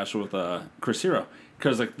podcast with Chris Hero,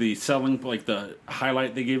 because like the selling, like the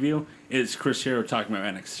highlight they give you is Chris Hero talking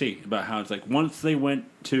about NXT, about how it's like once they went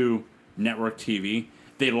to network TV,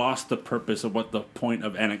 they lost the purpose of what the point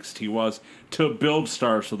of NXT was, to build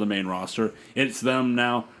stars for the main roster. It's them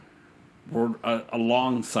now. We're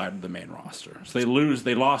alongside the main roster, so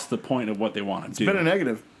they lost the point of what they want to do. It's been a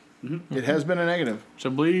negative. It has been a negative. Which I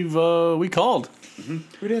believe we called.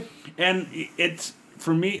 We did. And it's,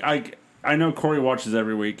 for me, I know Corey watches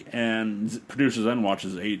every week, and Producers N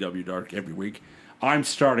watches AEW Dark every week. I'm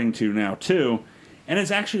starting to now, too. And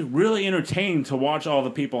it's actually really entertaining to watch all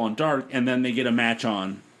the people on Dark, and then they get a match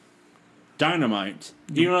on Dynamite.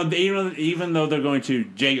 Even though they're going to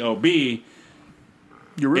JOB, You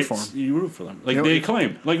root for them. you root for them. Like, You know, they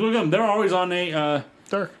claim. Like, look at them. They're always on a...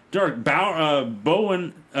 Dark.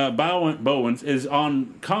 Bowens is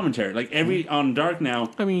on commentary. Like, on Dark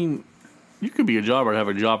now... I mean, you could be a jobber and have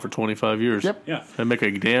a job for 25 years. Yep. Yeah. And make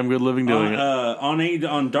a damn good living doing it.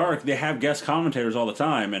 On Dark, they have guest commentators all the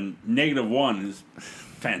time, and -1 is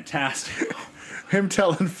fantastic. Him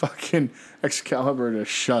telling fucking Excalibur to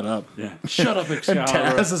shut up. Yeah, shut up, And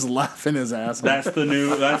Excalibur. Taz is laughing his ass off. That's the new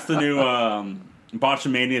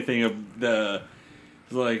Botchamania thing of the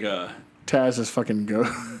Taz is fucking go.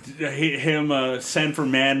 him send for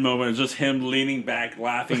man moment is just him leaning back,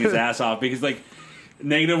 laughing his ass off because like.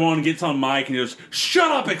 -1 gets on mic and he goes, "Shut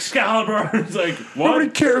up, Excalibur!" It's like, what? Nobody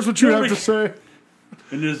cares what you Nobody have to say.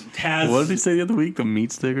 And just Taz. What did he say the other week? The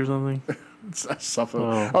meat stick or something? Something.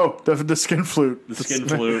 The skin flute. The skin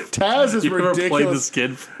flute. Taz is You ever played the ridiculous.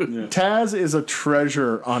 skin flute? Taz is a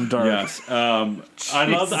treasure on Dark. Yes, I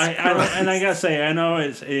love. And I gotta say, I know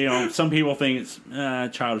it's some people think it's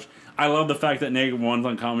childish. I love the fact that -1's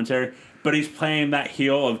on commentary, but he's playing that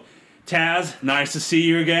heel of Taz. Nice to see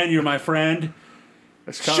you again. You're my friend.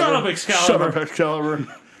 Shut up, Excalibur. Shut up, Excalibur.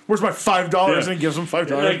 Where's my $5? Yeah. And he gives him $5.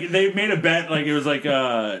 Like they made a bet, like it was like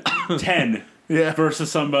 10 Yeah.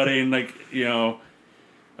 versus somebody, and like -1.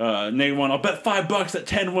 I'll bet $5 that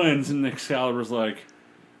 10 wins, and Excalibur's like,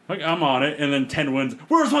 I'm on it, and then 10 wins.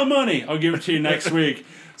 Where's my money? I'll give it to you next week.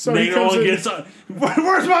 So he comes -1 in- gets on.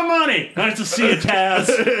 Where's my money? Nice to see you, Taz.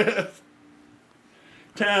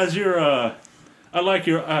 Taz, you're I like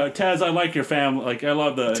your Taz. I like your family. Like I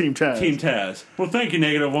love the Team Taz. Team Taz. Well, thank you,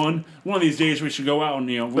 -1. One of these days we should go out and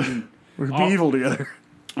we can. We could be evil together.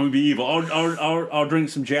 We'll be evil. I'll drink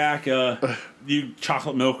some Jack. You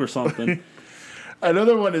chocolate milk or something.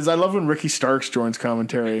 Another one is I love when Ricky Starks joins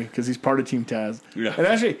commentary because he's part of Team Taz. Yeah. And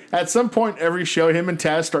actually, at some point every show, him and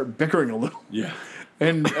Taz start bickering a little, Yeah.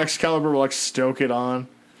 and Excalibur will like stoke it on.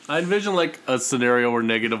 I envision like a scenario where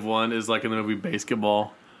 -1 is like in the movie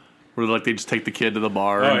Basketball, where like they just take the kid to the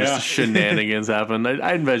bar and yeah. just shenanigans happen.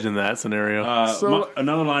 I envision that scenario.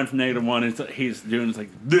 Another line from -1 is that he's doing is like,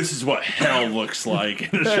 "This is what hell looks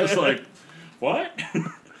like." And it's just like, what?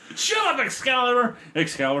 Shut up, Excalibur!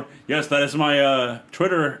 Excalibur. Yes, that is my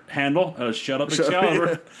Twitter handle. Shut up,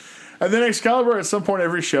 Excalibur. And then Excalibur at some point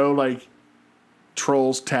every show like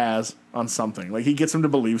trolls Taz on something. Like he gets him to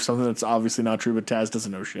believe something that's obviously not true, but Taz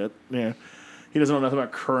doesn't know shit. Yeah. He doesn't know nothing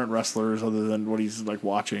about current wrestlers other than what he's like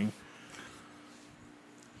watching.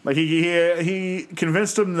 Like he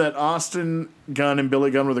convinced him that Austin Gunn and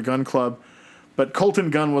Billy Gunn were the Gun Club, but Colton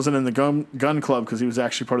Gunn wasn't in the Gun Club because he was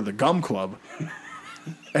actually part of the Gum Club.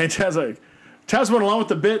 And Taz went along with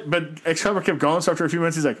the bit, but Excalibur kept going. So after a few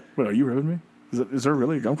minutes, he's like, "Wait, are you ribbing me? Is there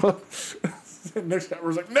really a Gum Club?" And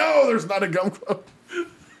Excalibur's like, "No, there's not a Gum Club."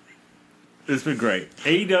 It's been great.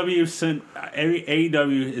 AEW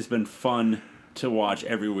has been fun to watch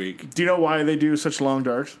every week. Do you know why they do such long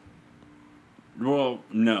darks? Well,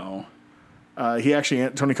 no.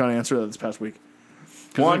 Tony Khan answered that this past week.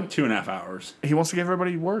 'Cause One, like 2.5 hours. he wants to give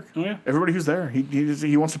everybody work. Oh, yeah. Everybody who's there,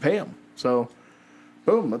 he wants to pay them. So,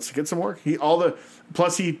 boom, let's get some work.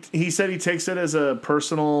 Plus he said he takes it as a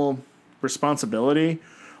personal responsibility.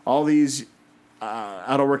 All these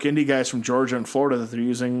out of work indie guys from Georgia and Florida that they're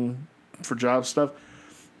using for job stuff,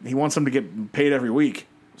 he wants them to get paid every week.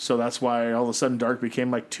 So that's why all of a sudden Dark became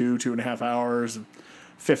like 2.5 hours, and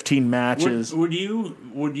 15 matches. Would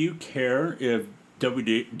you care if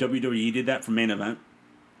WWE did that for main event?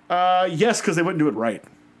 Yes, because they wouldn't do it right.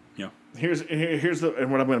 Yeah. Here's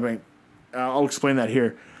and what I'm going to make. I'll explain that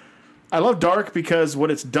here. I love Dark because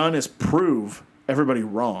what it's done is prove everybody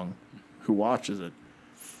wrong who watches it.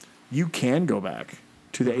 You can go back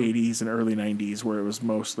to the 80s and early 90s where it was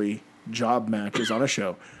mostly job matches on a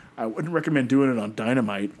show. I wouldn't recommend doing it on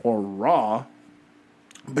Dynamite or Raw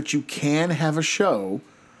But you can have a show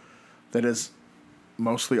that is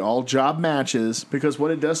mostly all job matches, because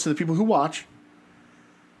what it does to the people who watch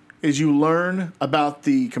is you learn about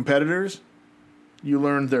the competitors, you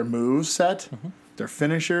learn their move set, their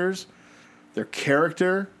finishers, their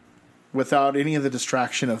character, without any of the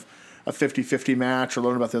distraction of a 50-50 match or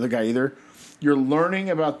learn about the other guy either. You're learning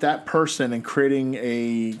about that person and creating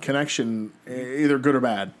a connection, either good or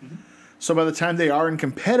bad. So by the time they are in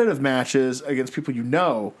competitive matches against people you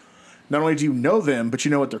know, not only do you know them, but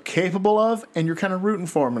you know what they're capable of, and you're kind of rooting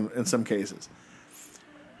for them in some cases.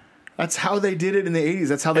 That's how they did it in the 80s.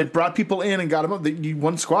 That's how they brought people in and got them up. You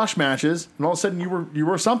won squash matches, and all of a sudden you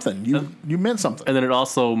were something. You meant something. And then it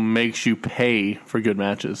also makes you pay for good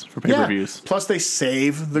matches, for pay-per-views. Yeah. Plus, they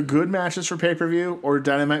save the good matches for pay-per-view or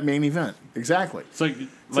Dynamite main event. Exactly. It's like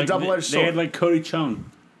a double-edged sword. They had like Cody Chung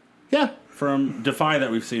Yeah. from Defy that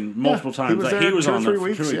we've seen multiple times. He was there on 2 or 3 there for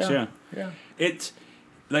weeks. 2 weeks. Yeah. Yeah. It's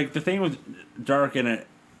like the thing with Dark and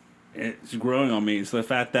it's growing on me is the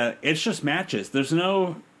fact that it's just matches.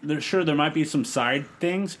 Sure, there might be some side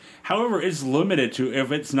things. However, it's limited to,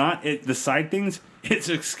 if it's not the side things, it's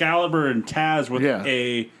Excalibur and Taz with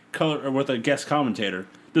a guest commentator.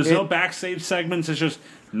 There's no backstage segments. It's just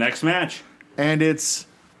next match. And it's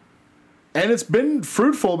been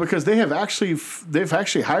fruitful because they've actually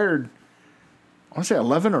hired, I want to say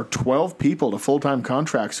 11 or 12 people to full-time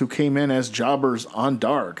contracts who came in as jobbers on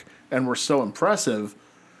Dark and were so impressive.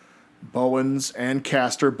 Bowens and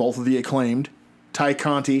Caster, both of the Acclaimed. Ty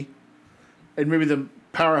Conti, and maybe the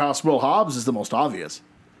powerhouse Will Hobbs is the most obvious.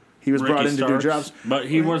 He was Ricky brought in to do Starks, jobs, but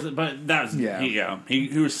he wasn't. But that's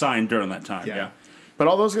he was signed during that time. Yeah. But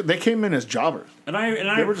all those, they came in as jobbers, and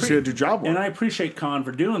I were just here to do job work. And I appreciate Khan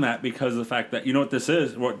for doing that because of the fact that, you know what this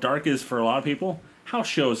is, what Dark is for a lot of people, house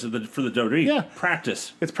shows for the WWE. Yeah,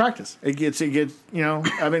 practice. It's practice. It gets.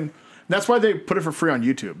 I mean, that's why they put it for free on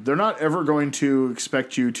YouTube. They're not ever going to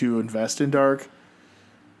expect you to invest in Dark.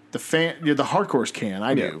 The hardcores can,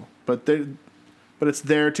 I do, but it's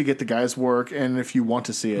there to get the guys' work, and if you want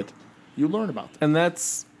to see it, you learn about them. And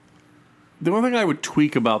that's the one thing I would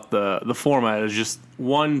tweak about the format is just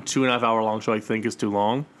 1 2.5 hour long show. I think is too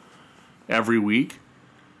long every week.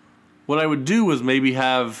 What I would do is maybe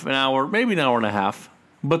have an hour, maybe an hour and a half,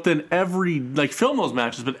 but then film those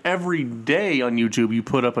matches, but every day on YouTube you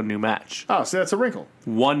put up a new match. Oh, see, that's a wrinkle.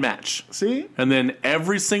 One match. See? And then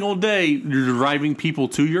every single day you're driving people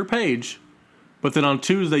to your page, but then on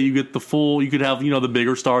Tuesday you get the full, you could have, the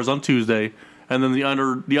bigger stars on Tuesday, and then the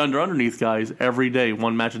underneath guys every day,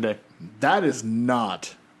 one match a day. That is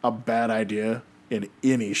not a bad idea in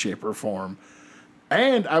any shape or form.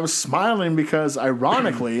 And I was smiling because,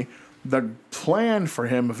 ironically, the plan for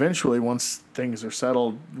him eventually, once things are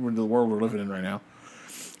settled into the world we're living in right now,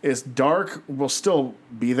 is Dark will still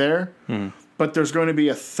be there, but there's going to be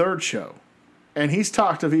a third show. And he's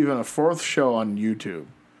talked of even a fourth show on YouTube.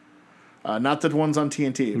 Not the ones on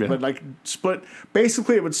TNT, but like split.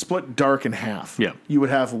 Basically, it would split Dark in half. Yeah. You would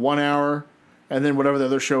have 1 hour, and then whatever the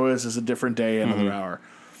other show is a different day, another hour.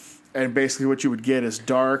 And basically what you would get is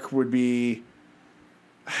Dark would be...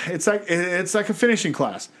 It's like a finishing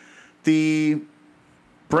class. The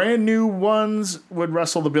brand new ones would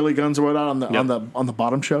wrestle the Billy Guns or whatnot on the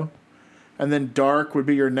bottom show, and then Dark would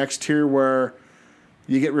be your next tier where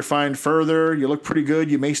you get refined further. You look pretty good.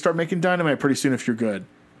 You may start making Dynamite pretty soon if you're good,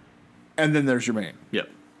 and then there's your main. Yep.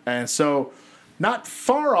 And so, not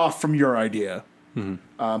far off from your idea,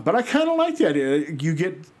 but I kind of like the idea. You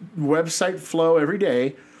get website flow every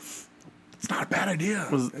day. It's not a bad idea.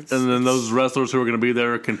 And then those wrestlers who are going to be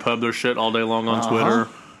there can pub their shit all day long on Twitter.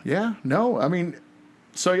 Yeah, no, I mean,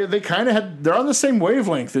 so yeah, they kind of they're on the same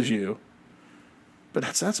wavelength as you, but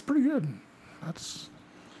that's pretty good. That's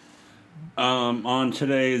on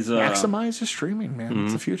today's maximize your streaming, man.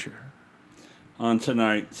 It's the future. On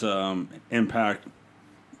tonight's Impact,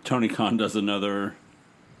 Tony Khan does another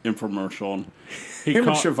infomercial. Him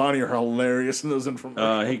and Shivani are hilarious in those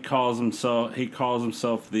infomercials. He calls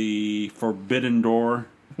himself the Forbidden Door.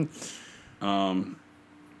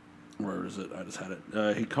 Where is it? I just had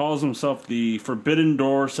it. He calls himself the Forbidden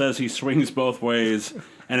Door, says he swings both ways,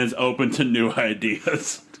 and is open to new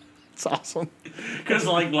ideas. It's awesome. Because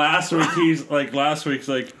last week's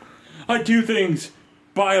like, I do things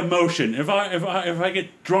by emotion. If I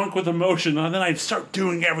get drunk with emotion, then I start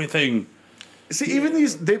doing everything. See,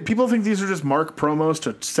 even people think these are just Mark promos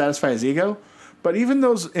to satisfy his ego, but even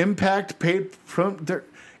those Impact paid,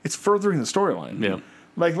 it's furthering the storyline. Yeah.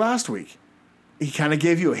 Like last week. He kind of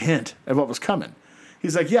gave you a hint of what was coming.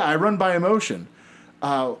 He's like, yeah, I run by emotion.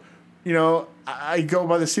 I go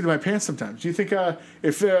by the seat of my pants sometimes. Do you think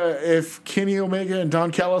if Kenny Omega and Don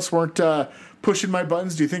Callis weren't pushing my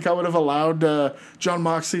buttons. Do you think I would have allowed John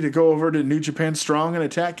Moxley to go over to New Japan Strong and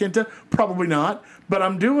attack Kenta? Probably not, but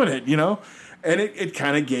I'm doing it, you know? And it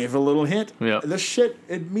kind of gave a little hint. Yeah. This shit,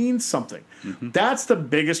 it means something. That's the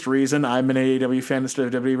biggest reason I'm an AEW fan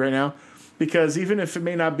instead of WWE right now, because even if it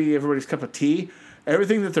may not be everybody's cup of tea,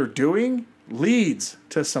 everything that they're doing leads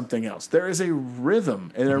to something else. There is a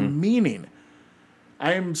rhythm and a meaning.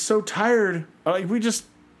 I am so tired. Like we just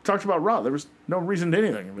talked about Raw. There was no reason to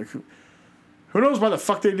anything. Like, who knows why the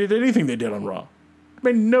fuck they did anything they did on Raw? It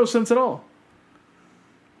made no sense at all.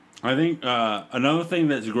 I think another thing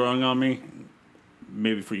that's growing on me,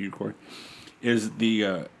 maybe for you, Corey, is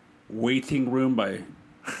the Waiting Room by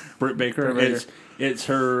Britt Baker. It's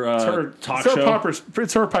her talk show.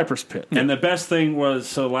 It's her Piper's Pit. And the best thing was,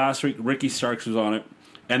 so last week Ricky Starks was on it,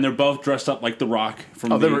 and they're both dressed up like The Rock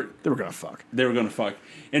from they were gonna fuck. They were gonna fuck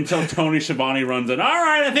until Tony Schiavone runs in. All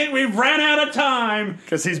right, I think we've ran out of time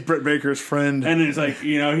Because he's Britt Baker's friend. and he's like,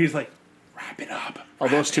 he's like, wrap it up. Oh,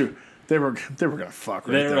 those two, they were gonna fuck.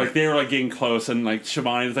 Right They were like getting close, and like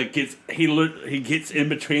Schiavone's like he gets in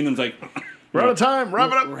between them, like. We're out of time.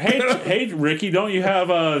 Wrap it up. Hey, Ricky, don't you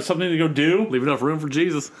have something to go do? Leave enough room for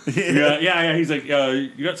Jesus. Yeah. He's like,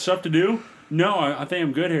 you got stuff to do? No, I think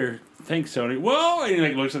I'm good here. Thanks, Tony. Whoa! And he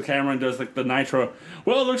like looks at the camera and does like the nitro.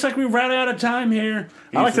 Well, it looks like we've ran out of time here.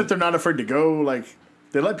 I like that they're not afraid to go. Like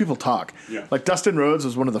they let people talk. Yeah. Like Dustin Rhodes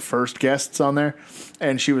was one of the first guests on there,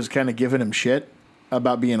 and she was kind of giving him shit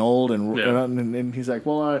about being old, and he's like,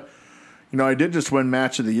 well, I did just win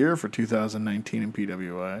Match of the Year for 2019 in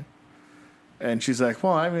PWI. And she's like,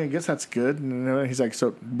 well, I mean, I guess that's good. And he's like,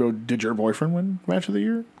 so did your boyfriend win Match of the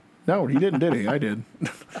Year? No, he didn't, did he? I did.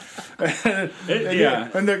 And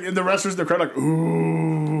the wrestlers in the crowd like,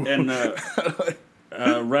 ooh. And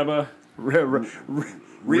Reba Reba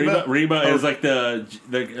is like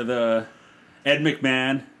the Ed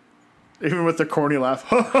McMahon. Even with the corny laugh.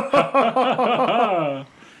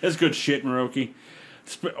 It's good shit, Moroki.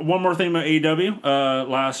 One more thing about AEW.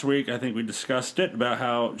 Last week, I think we discussed it about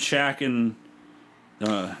how Shaq and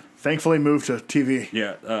Thankfully moved to TV.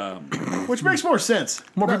 Which makes more sense.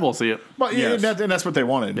 More people will see it. But Yes. and that's what they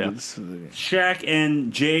wanted. Yeah. Shaq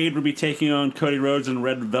and Jade will be taking on Cody Rhodes and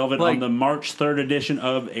Red Velvet Like- on the March 3rd edition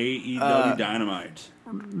of AEW Dynamite.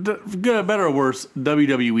 Good, better or worse,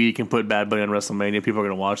 WWE can put Bad Bunny on WrestleMania. People are going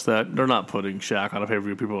to watch that. They're not putting Shaq on a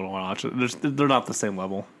pay-per-view. People don't want to watch it. They're not the same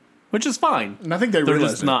level, which is fine. And I think they're They're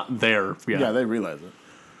realize just it. not there. Yeah, they realize it.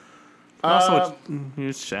 Also,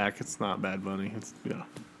 it's Shaq. It's not Bad Bunny. It's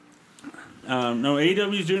No,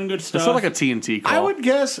 AEW's doing good stuff. It's not like a TNT call. I would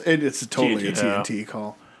guess it's totally a TNT. TNT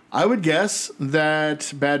call. I would guess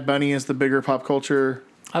that Bad Bunny is the bigger pop culture,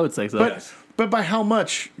 I would say so. but by how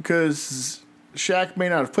much? Because Shaq may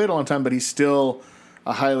not have played a long time, but he's still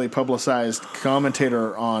a highly publicized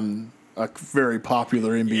commentator on a very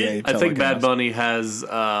popular NBA. I think Bad telecast. Bunny has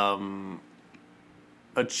a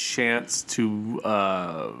chance to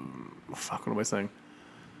what am I saying?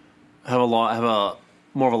 Have a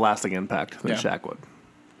more of a lasting impact than Yeah. Shaq would.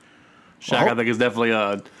 Shaq, I think, is definitely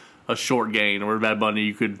a short gain. Where Bad Bunny,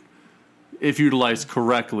 you could, if utilized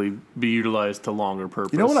correctly, be utilized to longer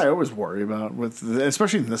purpose. You know what I always worry about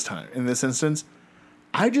especially in this instance,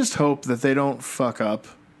 I just hope that they don't fuck up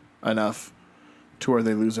enough to where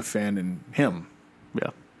they lose a fan in him. Yeah.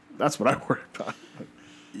 That's what I worry about.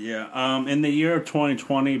 Yeah. In the year of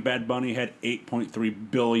 2020, Bad Bunny had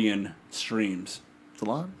 8.3 billion streams. It's a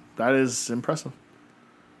lot. That is impressive.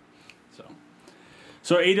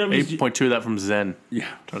 So AEW's 8.2 of that from Zen. Yeah.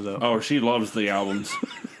 Turns out. Oh, she loves the albums.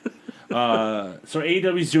 So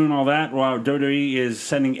AEW's doing all that while WWE is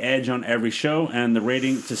sending Edge on every show, and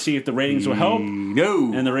to see if the ratings will help.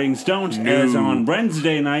 No. And the ratings don't. As on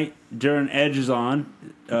Wednesday night, during Edge is on,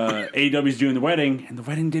 AEW's doing the wedding, and the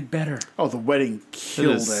wedding did better. Oh, the wedding It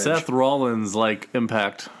killed is Edge. Seth Rollins like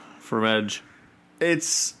impact from Edge.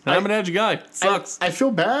 I'm an Edge guy. Sucks. I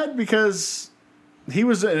feel bad because he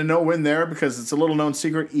was in a no-win there because it's a little-known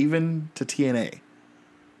secret even to TNA.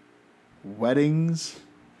 Weddings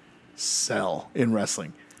sell in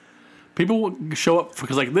wrestling. People will show up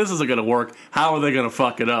because like this isn't going to work. How are they going to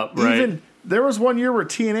fuck it up? Right? Even there was one year where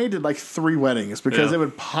TNA did like 3 weddings because Yeah. it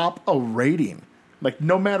would pop a rating. Like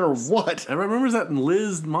no matter what. Everybody remembers that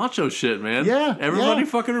Liz Macho shit, man. Yeah, Everybody yeah.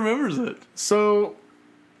 fucking remembers it. So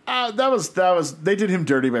that was they did him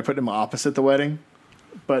dirty by putting him opposite the wedding.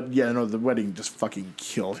 But yeah, no, the wedding just fucking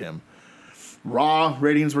killed him. Raw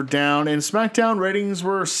ratings were down, and SmackDown ratings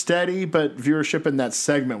were steady, but viewership in that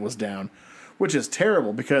segment was down, which is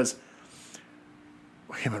terrible because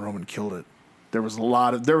him and Roman killed it. There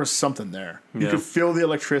was something there. You Yeah. could feel the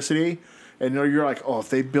electricity, and you're like, oh, if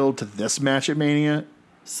they build to this match at Mania,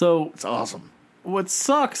 So It's awesome. what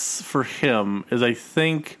sucks for him is I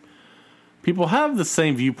think people have the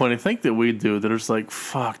same viewpoint I think that we do, that it's like,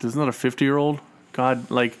 fuck, there's not a 50-year-old? God,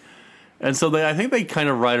 like, and so I think they kind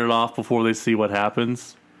of write it off before they see what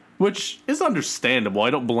happens, which is understandable. I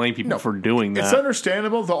don't blame people for doing that. It's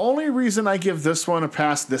understandable. The only reason I give this one a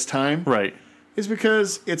pass this time Right. is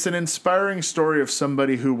because it's an inspiring story of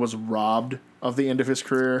somebody who was robbed of the end of his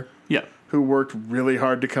career, Yeah. who worked really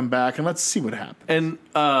hard to come back, and let's see what happens. And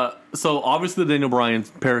so obviously the Daniel Bryan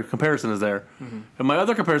comparison is there. And my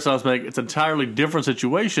other comparison I was making, it's an entirely different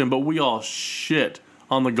situation, but we all shit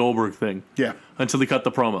on the Goldberg thing. Yeah. Until he cut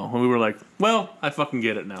the promo. And we were like, well, I fucking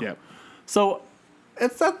get it now. Yeah. So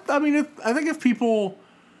it's that, I mean, I think if people,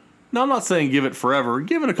 now I'm not saying give it forever,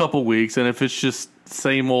 give it a couple weeks, and if it's just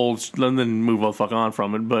same old, then move the fuck on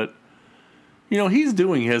from it. But, you know, he's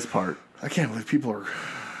doing his part. I can't believe people are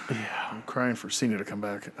crying for Cena to come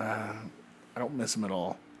back. I don't miss him at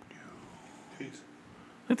all. I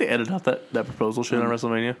think they edited out that proposal shit on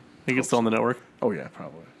WrestleMania. I think it's still on the network. Oh, yeah,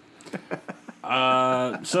 probably.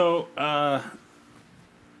 So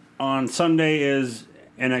on Sunday is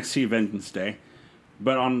NXT Vengeance Day,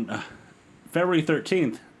 but on February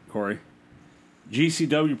 13th, Corey,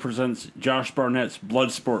 GCW presents Josh Barnett's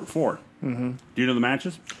Bloodsport 4. Mm-hmm. Do you know the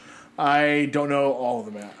matches? I don't know all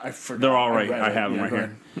of them. I forgot. They're all right. read I it. have them Yeah,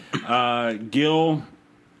 right here. Gil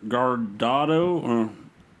Gardado, or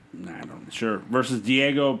I'm not sure, versus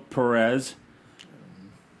Diego Perez.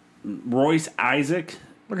 Royce Isaac.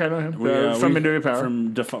 Okay, I know him. From Indoor Power.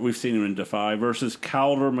 From we've seen him in Defy versus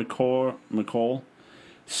Calder McCall.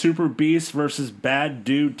 Super Beast versus Bad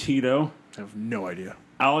Dude Tito. I have no idea.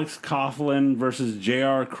 Alex Coughlin versus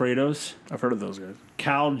JR Kratos. I've heard of those guys.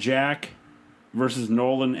 Cal Jack versus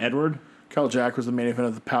Nolan Edward. Cal Jack was the main event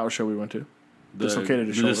of the Power show we went to. Dislocated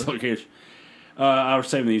his the shoulder. dislocation. I was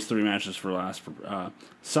saving these three matches for last.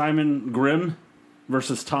 Simon Grimm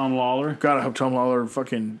versus Tom Lawler. God, I hope Tom Lawler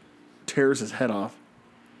fucking tears his head off.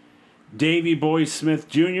 Davey Boy Smith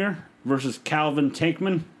Jr. versus Calvin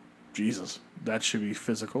Tankman. Jesus, that should be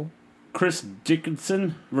physical. Chris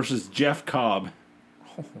Dickinson versus Jeff Cobb.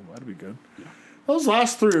 Oh, that'd be good. Those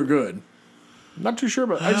last three are good. Not too sure,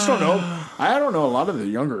 but I just don't know. I don't know a lot of the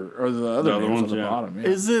younger or the other names ones, on the yeah. bottom. Yeah.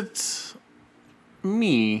 Is it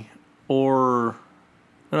me or?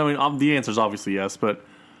 I mean, the answer is obviously yes, but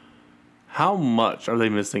how much are they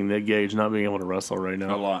missing Nick Gage not being able to wrestle right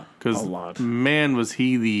now? A lot. Because A lot. man, was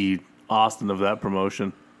he the Austin of that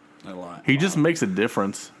promotion. A lot. He just makes a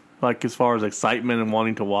difference, like as far as excitement and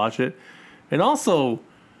wanting to watch it, and also,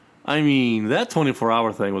 I mean, that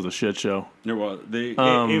 24-hour thing was a shit show. It was.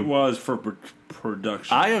 It was for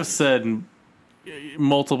production. I have said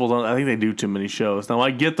multiple times, I think they do too many shows. Now,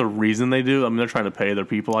 I get the reason they do. I mean, they're trying to pay their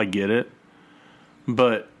people. I get it.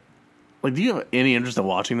 But, like, do you have any interest in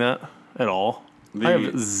watching that at all? I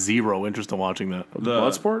have zero interest in watching that.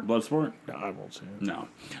 Bloodsport? Bloodsport? No, I won't see it. No.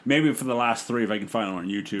 Maybe for the last three if I can find them on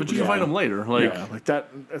YouTube. But you can find them later. Like, Yeah, like that.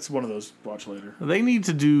 That's one of those watch later. they need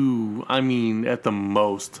to do, I mean, at the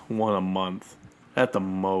most, one a month. At the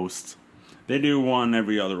most. They do one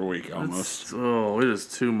every other week almost. Oh, it is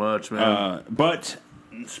too much, man. But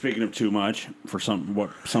speaking of too much, for some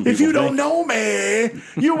people If you think, don't know me,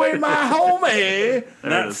 you ain't my homie.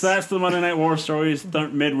 that's the Monday Night War Stories,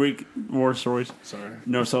 midweek War Stories. Sorry.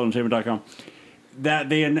 NoSeldomChamber.com. That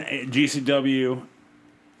they GCW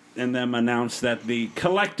and them announced that the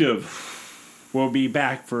Collective will be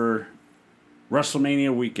back for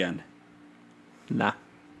WrestleMania weekend. Nah.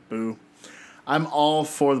 Boo. I'm all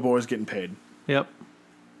for the boys getting paid. Yep.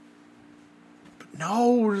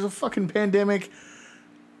 No, there's a fucking pandemic.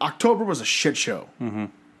 October was a shit show. Mm-hmm.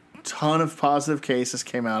 Ton of positive cases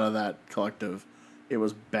came out of that Collective. It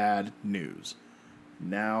was bad news.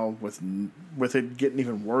 Now, with it getting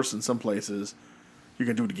even worse in some places, you're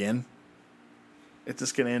going to do it again? It's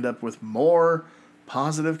just going to end up with more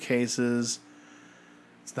positive cases.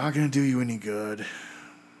 It's not going to do you any good.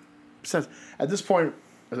 Besides, at this point,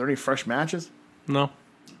 are there any fresh matches? No.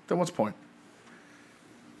 Then what's the point?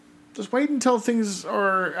 Just wait until things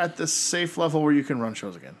are at this safe level where you can run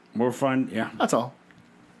shows again. We're fine. Yeah. That's all.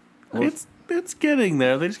 It's getting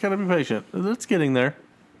there. They just got to be patient. It's getting there.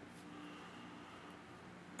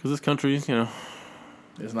 Because this country, you know,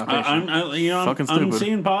 It's not patient. Fucking I'm stupid.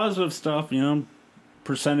 seeing positive stuff.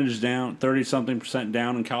 Percentage down, 30-something%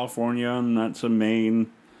 down in California, and that's a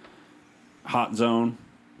main hot zone.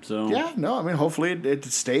 So Yeah, no, I mean, hopefully it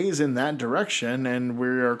stays in that direction, and we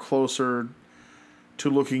are closer to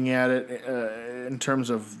looking at it in terms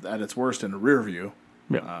of at its worst in the rear view.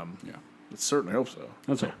 yeah. yeah, I certainly hope so.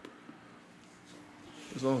 that's all.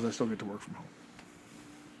 As long as I still get to work from home.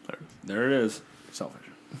 There it is. selfish.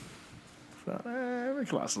 So, it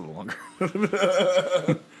can last a little longer.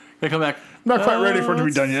 They come back. Not quite ready for it to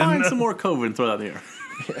be let's done yet. Find some more COVID and throw that in the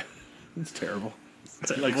air. It's terrible.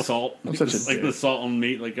 Like salt. I'm such a like dick. the salt on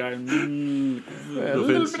meat. Like A little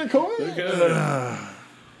bit of COVID.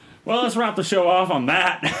 Well, let's wrap the show off on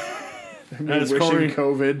that. As Wishing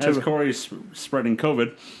COVID as to Corey's spreading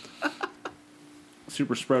COVID.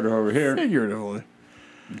 Super spreader over here. figuratively.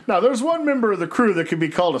 Now, there's one member of the crew that could be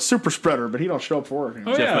called a super spreader, but he don't show up for work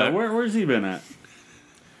anymore. Oh, yeah. Mack. Where's he been at?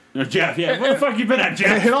 No, Jeff, yeah. Where the fuck you been at,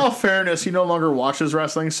 Jeff? In all fairness, he no longer watches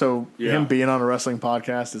wrestling, so Yeah. him being on a wrestling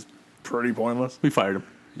podcast is pretty pointless. We fired him.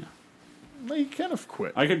 He kind of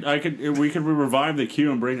quit. We could revive the queue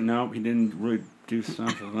and bring it. No, he didn't really do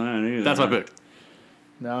something like that either. That's my pick.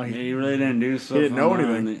 No, Yeah, he really didn't do something. didn't know like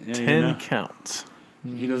that. anything. Yeah, 10 counts.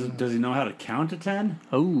 He doesn't. Does he know how to count to 10?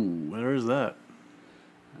 Oh, where is that?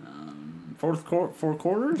 Four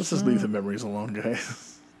quarters? let's just leave the memories alone,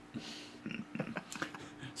 guys.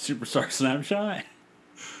 Superstar Snapshot?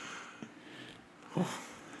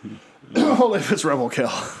 Only if it's Rebel Kill.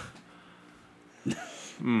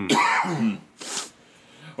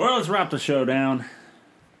 Well, let's wrap the show down.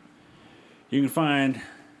 You can find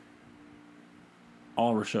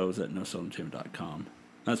all of our shows at NoSoundChamber.com.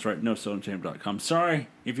 That's right, NoSoundChamber.com. Sorry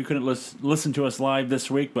if you couldn't listen to us live this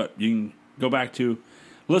week, but you can go back to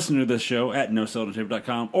listen to this show at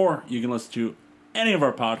NoSoundChamber.com, or you can listen to any of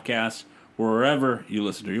our podcasts wherever you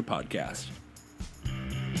listen to your podcast.